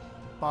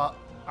 But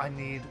I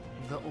need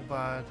Little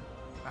Bird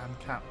and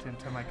Captain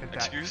to make a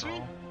dex Excuse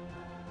me?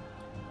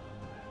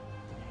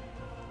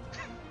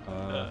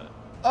 roll.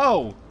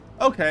 Oh,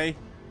 okay.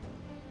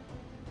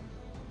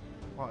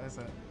 What is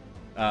it?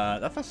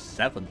 That's a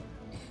 7.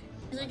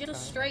 Is it just a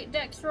straight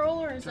dex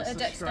roll, or is Just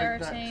it a a straight dex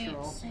dexterity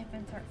roll.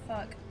 saving throw?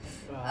 Fuck.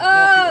 More people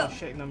are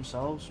shitting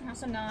themselves.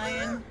 That's a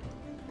 9.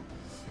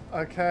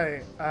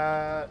 Okay,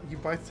 you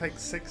both take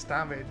 6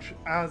 damage.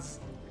 As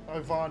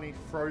Ivani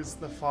throws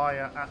the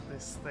fire at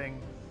this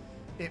thing,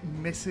 it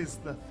misses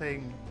the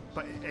thing,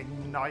 but it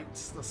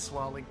ignites the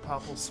swirling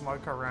purple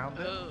smoke around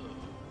it. Oh.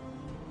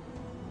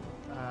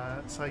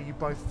 So you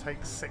both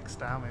take 6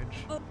 damage.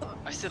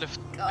 I still have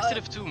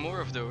God. 2 more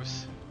of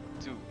those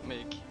to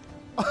make.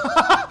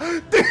 I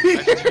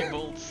have 3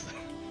 bolts.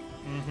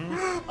 Mm-hmm.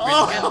 Wait,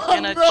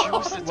 can I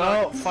choose the,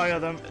 Well, fire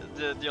them.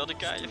 the other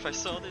guy if I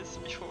saw this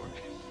before?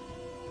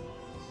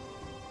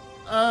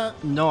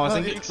 No, I well,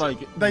 think it- it's like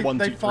They 1,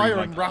 2, 3, fire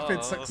like, in rapid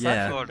Oh, succession,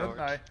 yeah. don't Lord.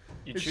 they?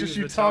 You It's choose just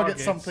you the target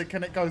targets. something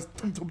and it goes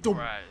dum dum dum.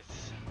 Right.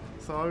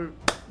 So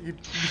you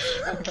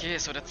Okay,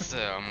 so that's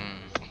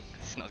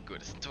it's not good.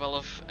 It's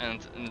 12 and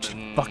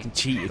then fucking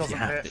cheat if you Doesn't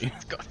have hit. to.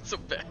 it's got so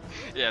bad.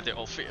 Yeah, they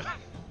all fail.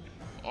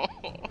 Oh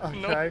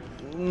no. okay.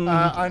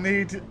 I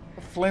need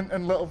Flint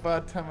and Little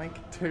Bird to make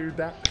 2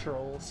 dex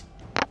rolls.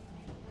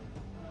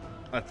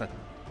 That's a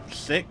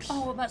 6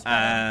 Oh, that's better.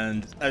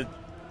 and a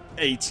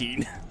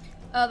 18.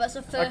 Oh, that's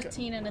a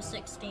 13 and a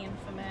 16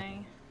 for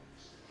me.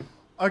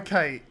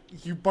 Okay,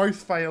 you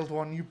both failed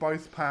one, you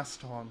both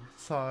passed one.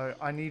 So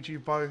I need you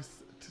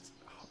both to...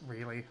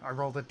 Really? I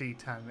rolled a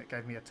d10 that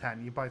gave me a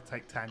 10. You both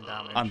take 10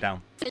 damage. I'm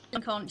down.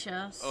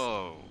 Unconscious.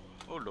 Oh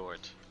lord.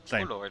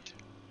 Same. Oh lord.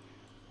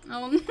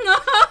 Oh no!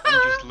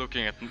 I'm just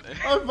looking at.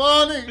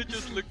 Ivani! I'm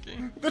just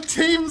looking. The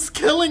team's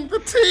killing the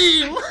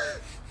team!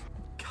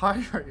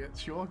 Kyrie,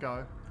 it's your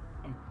go.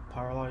 I'm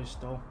paralyzed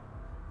still.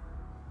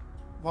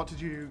 What did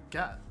you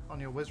get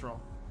on your whiz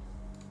roll?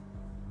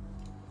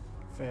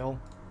 Fail.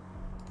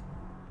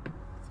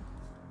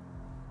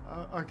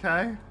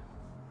 Okay.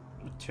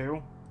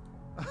 2.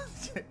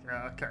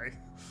 Yeah, okay.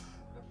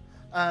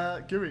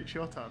 Guri, it's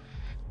your turn.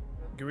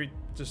 Gui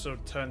just sort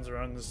of turns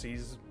around and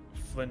sees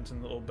Flint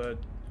and Little Bird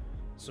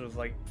sort of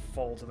like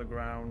fall to the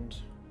ground.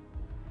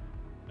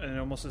 And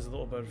almost as the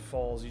Little Bird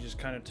falls, he just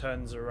kind of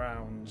turns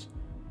around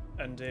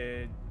and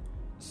a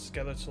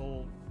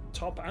skeletal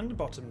top and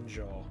bottom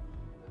jaw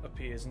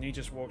appears, and he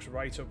just walks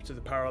right up to the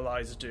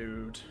paralyzed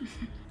dude,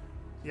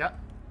 Yep.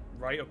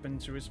 right up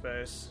into his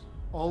face,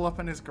 All up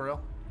in his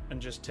grill.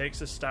 and just takes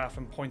a staff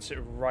and points it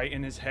right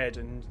in his head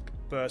and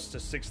bursts a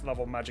 6th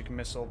level magic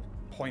missile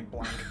point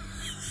blank.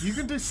 You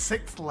can do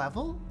 6th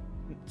level?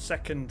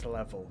 2nd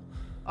level.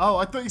 Oh,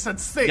 I thought you said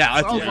 6. Yeah,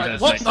 I was thought you like,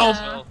 said what 6.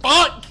 the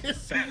fuck?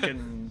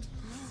 Second.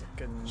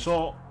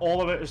 So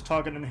all of it is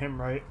targeting him,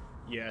 right?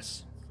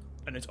 Yes.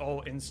 And it's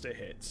all insta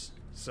hits.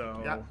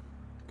 So Yeah.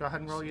 Go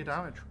ahead and roll your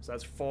damage. so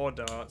that's 4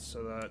 darts,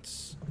 so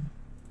that's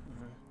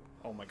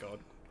oh my god.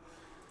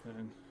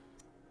 13.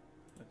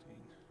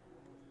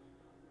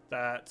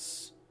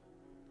 That's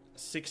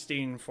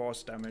 16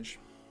 force damage.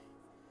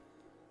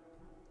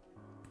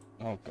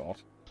 Oh god.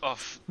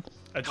 Off.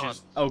 I God.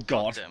 just Oh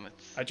god. Damn it.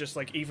 I just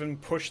like even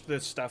push the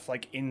stuff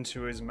like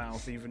into his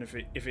mouth, even if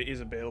it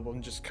is available,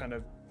 and just kind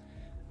of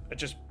I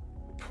just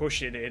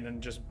push it in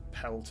and just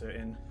pelt it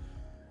in.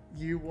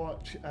 You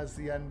watch as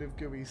the end of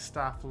Gooey's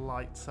staff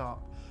lights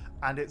up,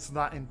 and it's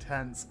that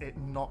intense, it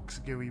knocks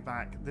Gooey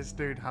back. This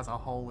dude has a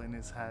hole in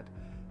his head.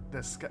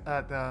 The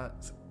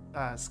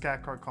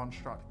scarecrow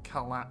construct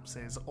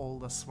collapses, all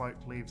the smoke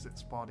leaves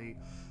its body.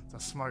 The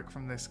smoke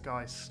from this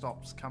guy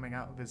stops coming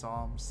out of his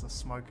arms. The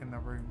smoke in the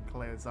room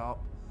clears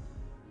up.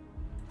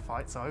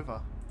 Fight's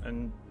over.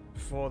 And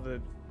before the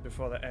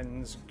before that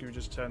ends, Goo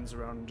just turns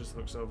around and just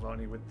looks over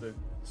Varney with the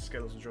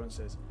skeletal jaw and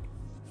says,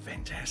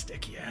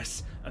 "Fantastic,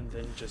 yes," and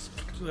then just,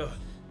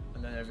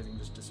 and then everything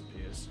just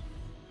disappears.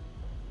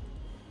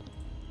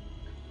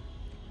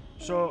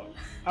 So,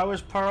 I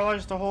was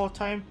paralyzed the whole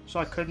time, so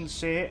I couldn't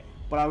say it,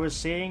 but I was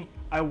saying,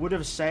 I would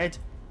have said,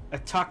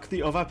 attack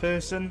the other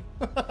person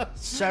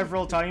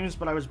several times,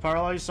 but I was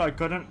paralyzed, so I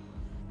couldn't.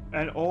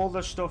 And all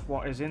the stuff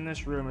what is in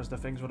this room is the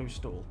things what he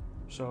stole.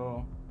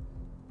 So,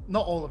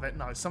 Not all of it,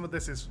 no. Some of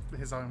this is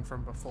his own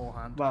from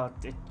beforehand. well,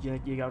 you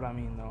get what I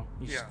mean, though.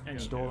 He Yeah.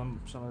 stole him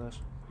some of this.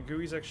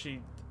 Gooey's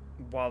actually,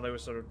 while they were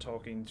sort of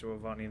talking to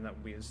Avani in that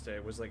weird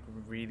state, was like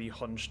really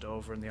hunched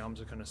over and the arms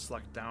are kind of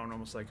slacked down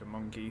almost like a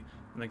monkey,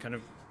 and then kind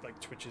of like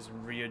twitches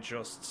and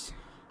readjusts,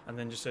 and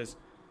then just says,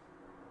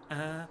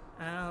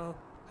 ow,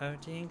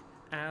 hurting,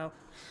 ow.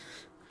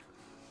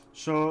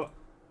 So,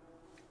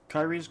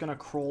 Kyrie's gonna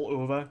crawl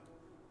over,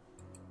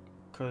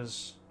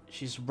 because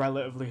she's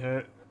relatively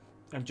hurt,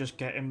 and just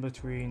get in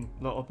between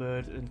Little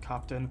Bird and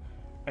Captain,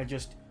 and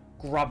just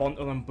grab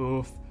onto them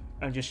both,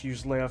 and just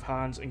use Lay of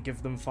Hands and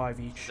give them 5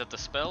 Is each. that the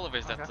spell or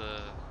is that Okay.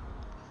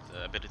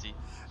 the ability?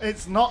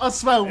 It's not a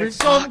spell. We've It's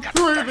gone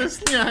through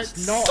this yet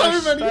not so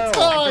a many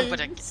spell. I know, but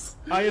times.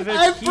 I have a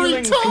Every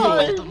healing time! pool.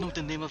 I don't know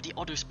the name of the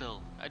other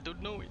spell. I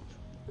don't know it.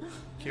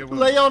 Cure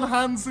wounds. Lay on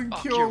hands and Oh,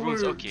 cure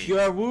wounds. okay.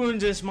 Cure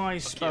Wounds is my Okay,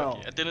 spell.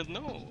 okay. I didn't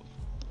know.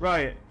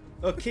 Right.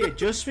 Okay,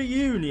 just for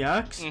you,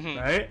 Niax, Mhm.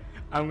 right?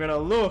 I'm gonna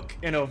look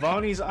in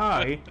Ovani's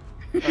eye,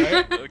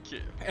 right?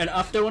 Okay. And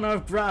after when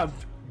I've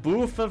grabbed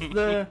both of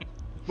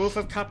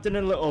Captain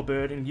and Little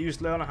Bird and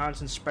used Lay on Hands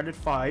and spread it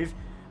 5,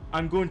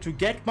 I'm going to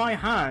get my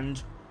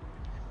hand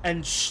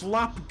and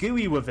slap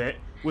Gooey with it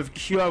with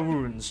Cure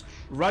Wounds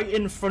right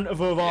in front of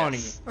Ovani.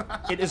 Yes.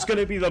 It is going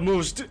to be the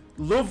most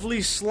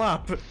lovely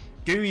slap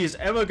Gooey is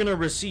ever going to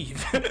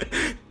receive.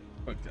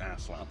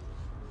 Ass slap.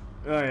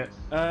 Right,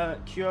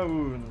 Cure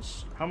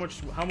Wounds. How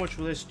much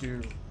will this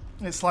do?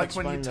 It's like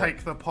when you Explain that.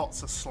 take the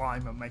pots of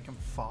slime and make them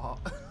fart.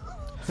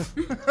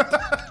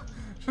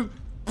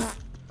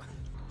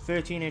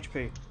 13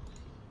 HP.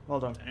 Well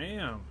done.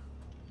 Damn.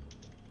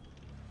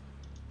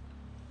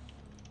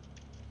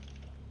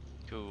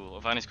 Cool.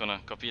 Avani's gonna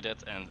copy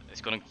that and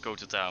it's gonna go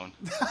to town.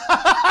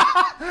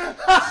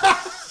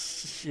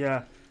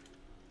 Yeah.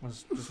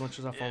 As much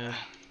as I follow. Yeah.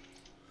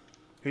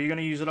 Who are you going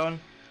to use it on?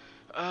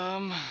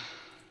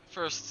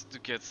 First to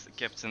get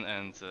Captain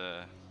and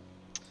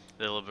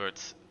Little Bird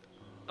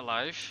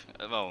alive.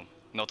 Well,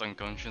 not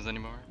unconscious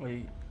anymore. Well,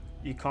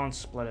 you can't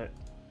split it.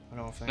 I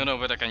don't think. No,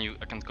 but I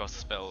can cast a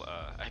spell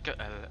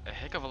a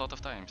heck of a lot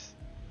of times.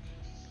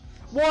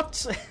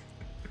 What?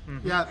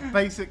 Yeah,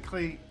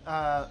 basically,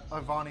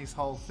 Ivani's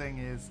whole thing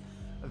is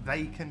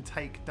they can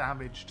take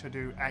damage to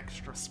do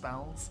extra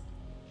spells.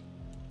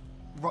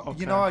 Okay.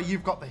 You know how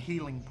you've got the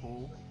healing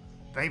pool?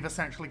 They've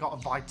essentially got a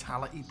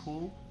vitality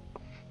pool.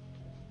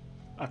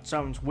 That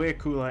sounds way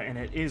cooler, and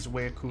it is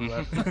way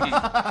cooler.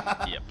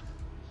 Yep.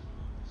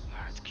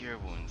 Alright, cure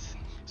wounds.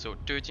 So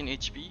 13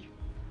 HP.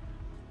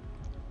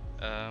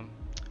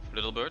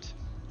 Little Bird.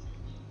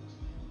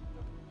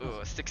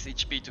 6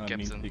 HP to I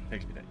mean, Captain. it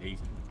takes me to 8.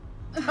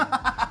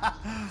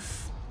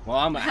 Well,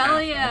 I'm at Hell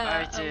half.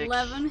 yeah! I take-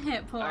 11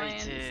 hit I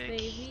points, take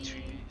baby.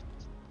 3,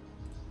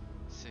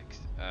 6,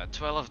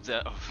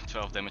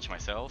 12 damage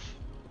myself.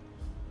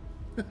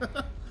 Oh,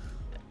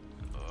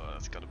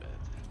 that's kinda bad.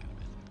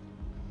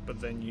 But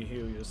then you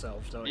heal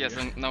yourself, don't Yes,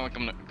 you? and now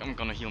I'm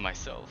gonna heal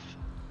myself.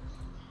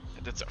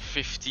 That's a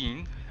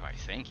 15. Why,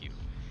 thank you.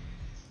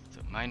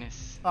 So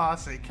minus. Ah, I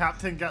see.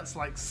 Captain gets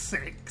like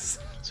 6.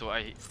 So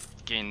I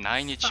gain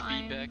 9 HP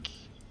Fine. back.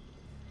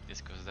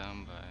 This goes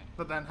down by.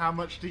 But then how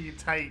much do you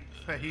take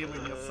for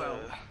healing yourself?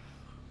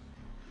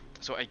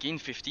 So I gain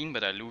 15,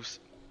 but I lose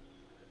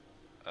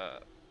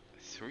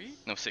 3?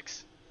 No,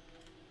 6.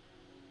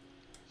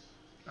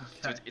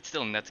 So Okay. it's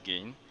still net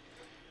gain.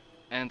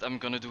 And I'm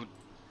gonna do.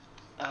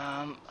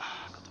 God,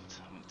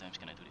 how many times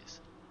can I do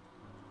this?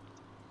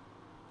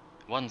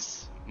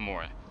 Once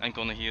more. I'm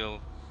gonna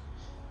heal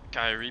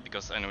Kyrie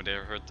because I know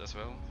they're hurt as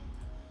well.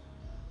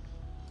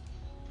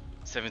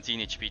 17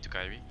 HP to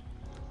Kyrie.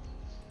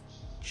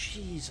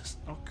 Jesus.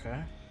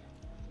 Okay.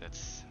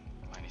 That's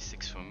minus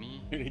 6 for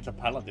me. Who needs a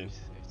paladin?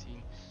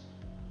 15.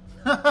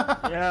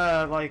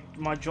 Yeah, like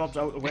my job's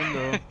out the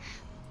window.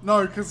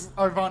 No, because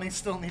Ivani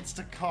still needs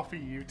to copy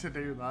you to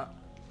do that.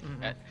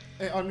 Uh,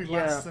 It only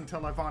Yeah. lasts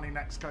until Ivani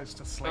next goes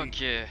to sleep.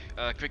 Okay,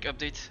 quick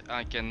update.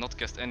 I cannot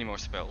cast any more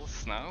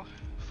spells now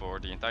for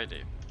the entire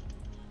day.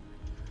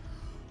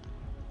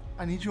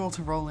 I need you all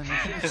to roll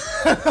initiative.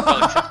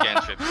 Well, except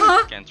cantrips.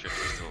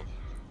 Cantrips are still.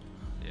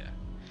 Yeah.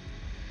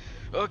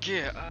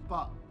 Okay.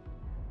 But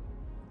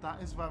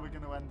that is where we're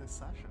going to end this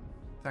session.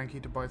 Thank you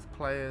to both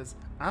players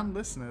and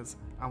listeners,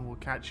 and we'll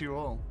catch you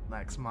all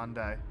next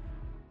Monday.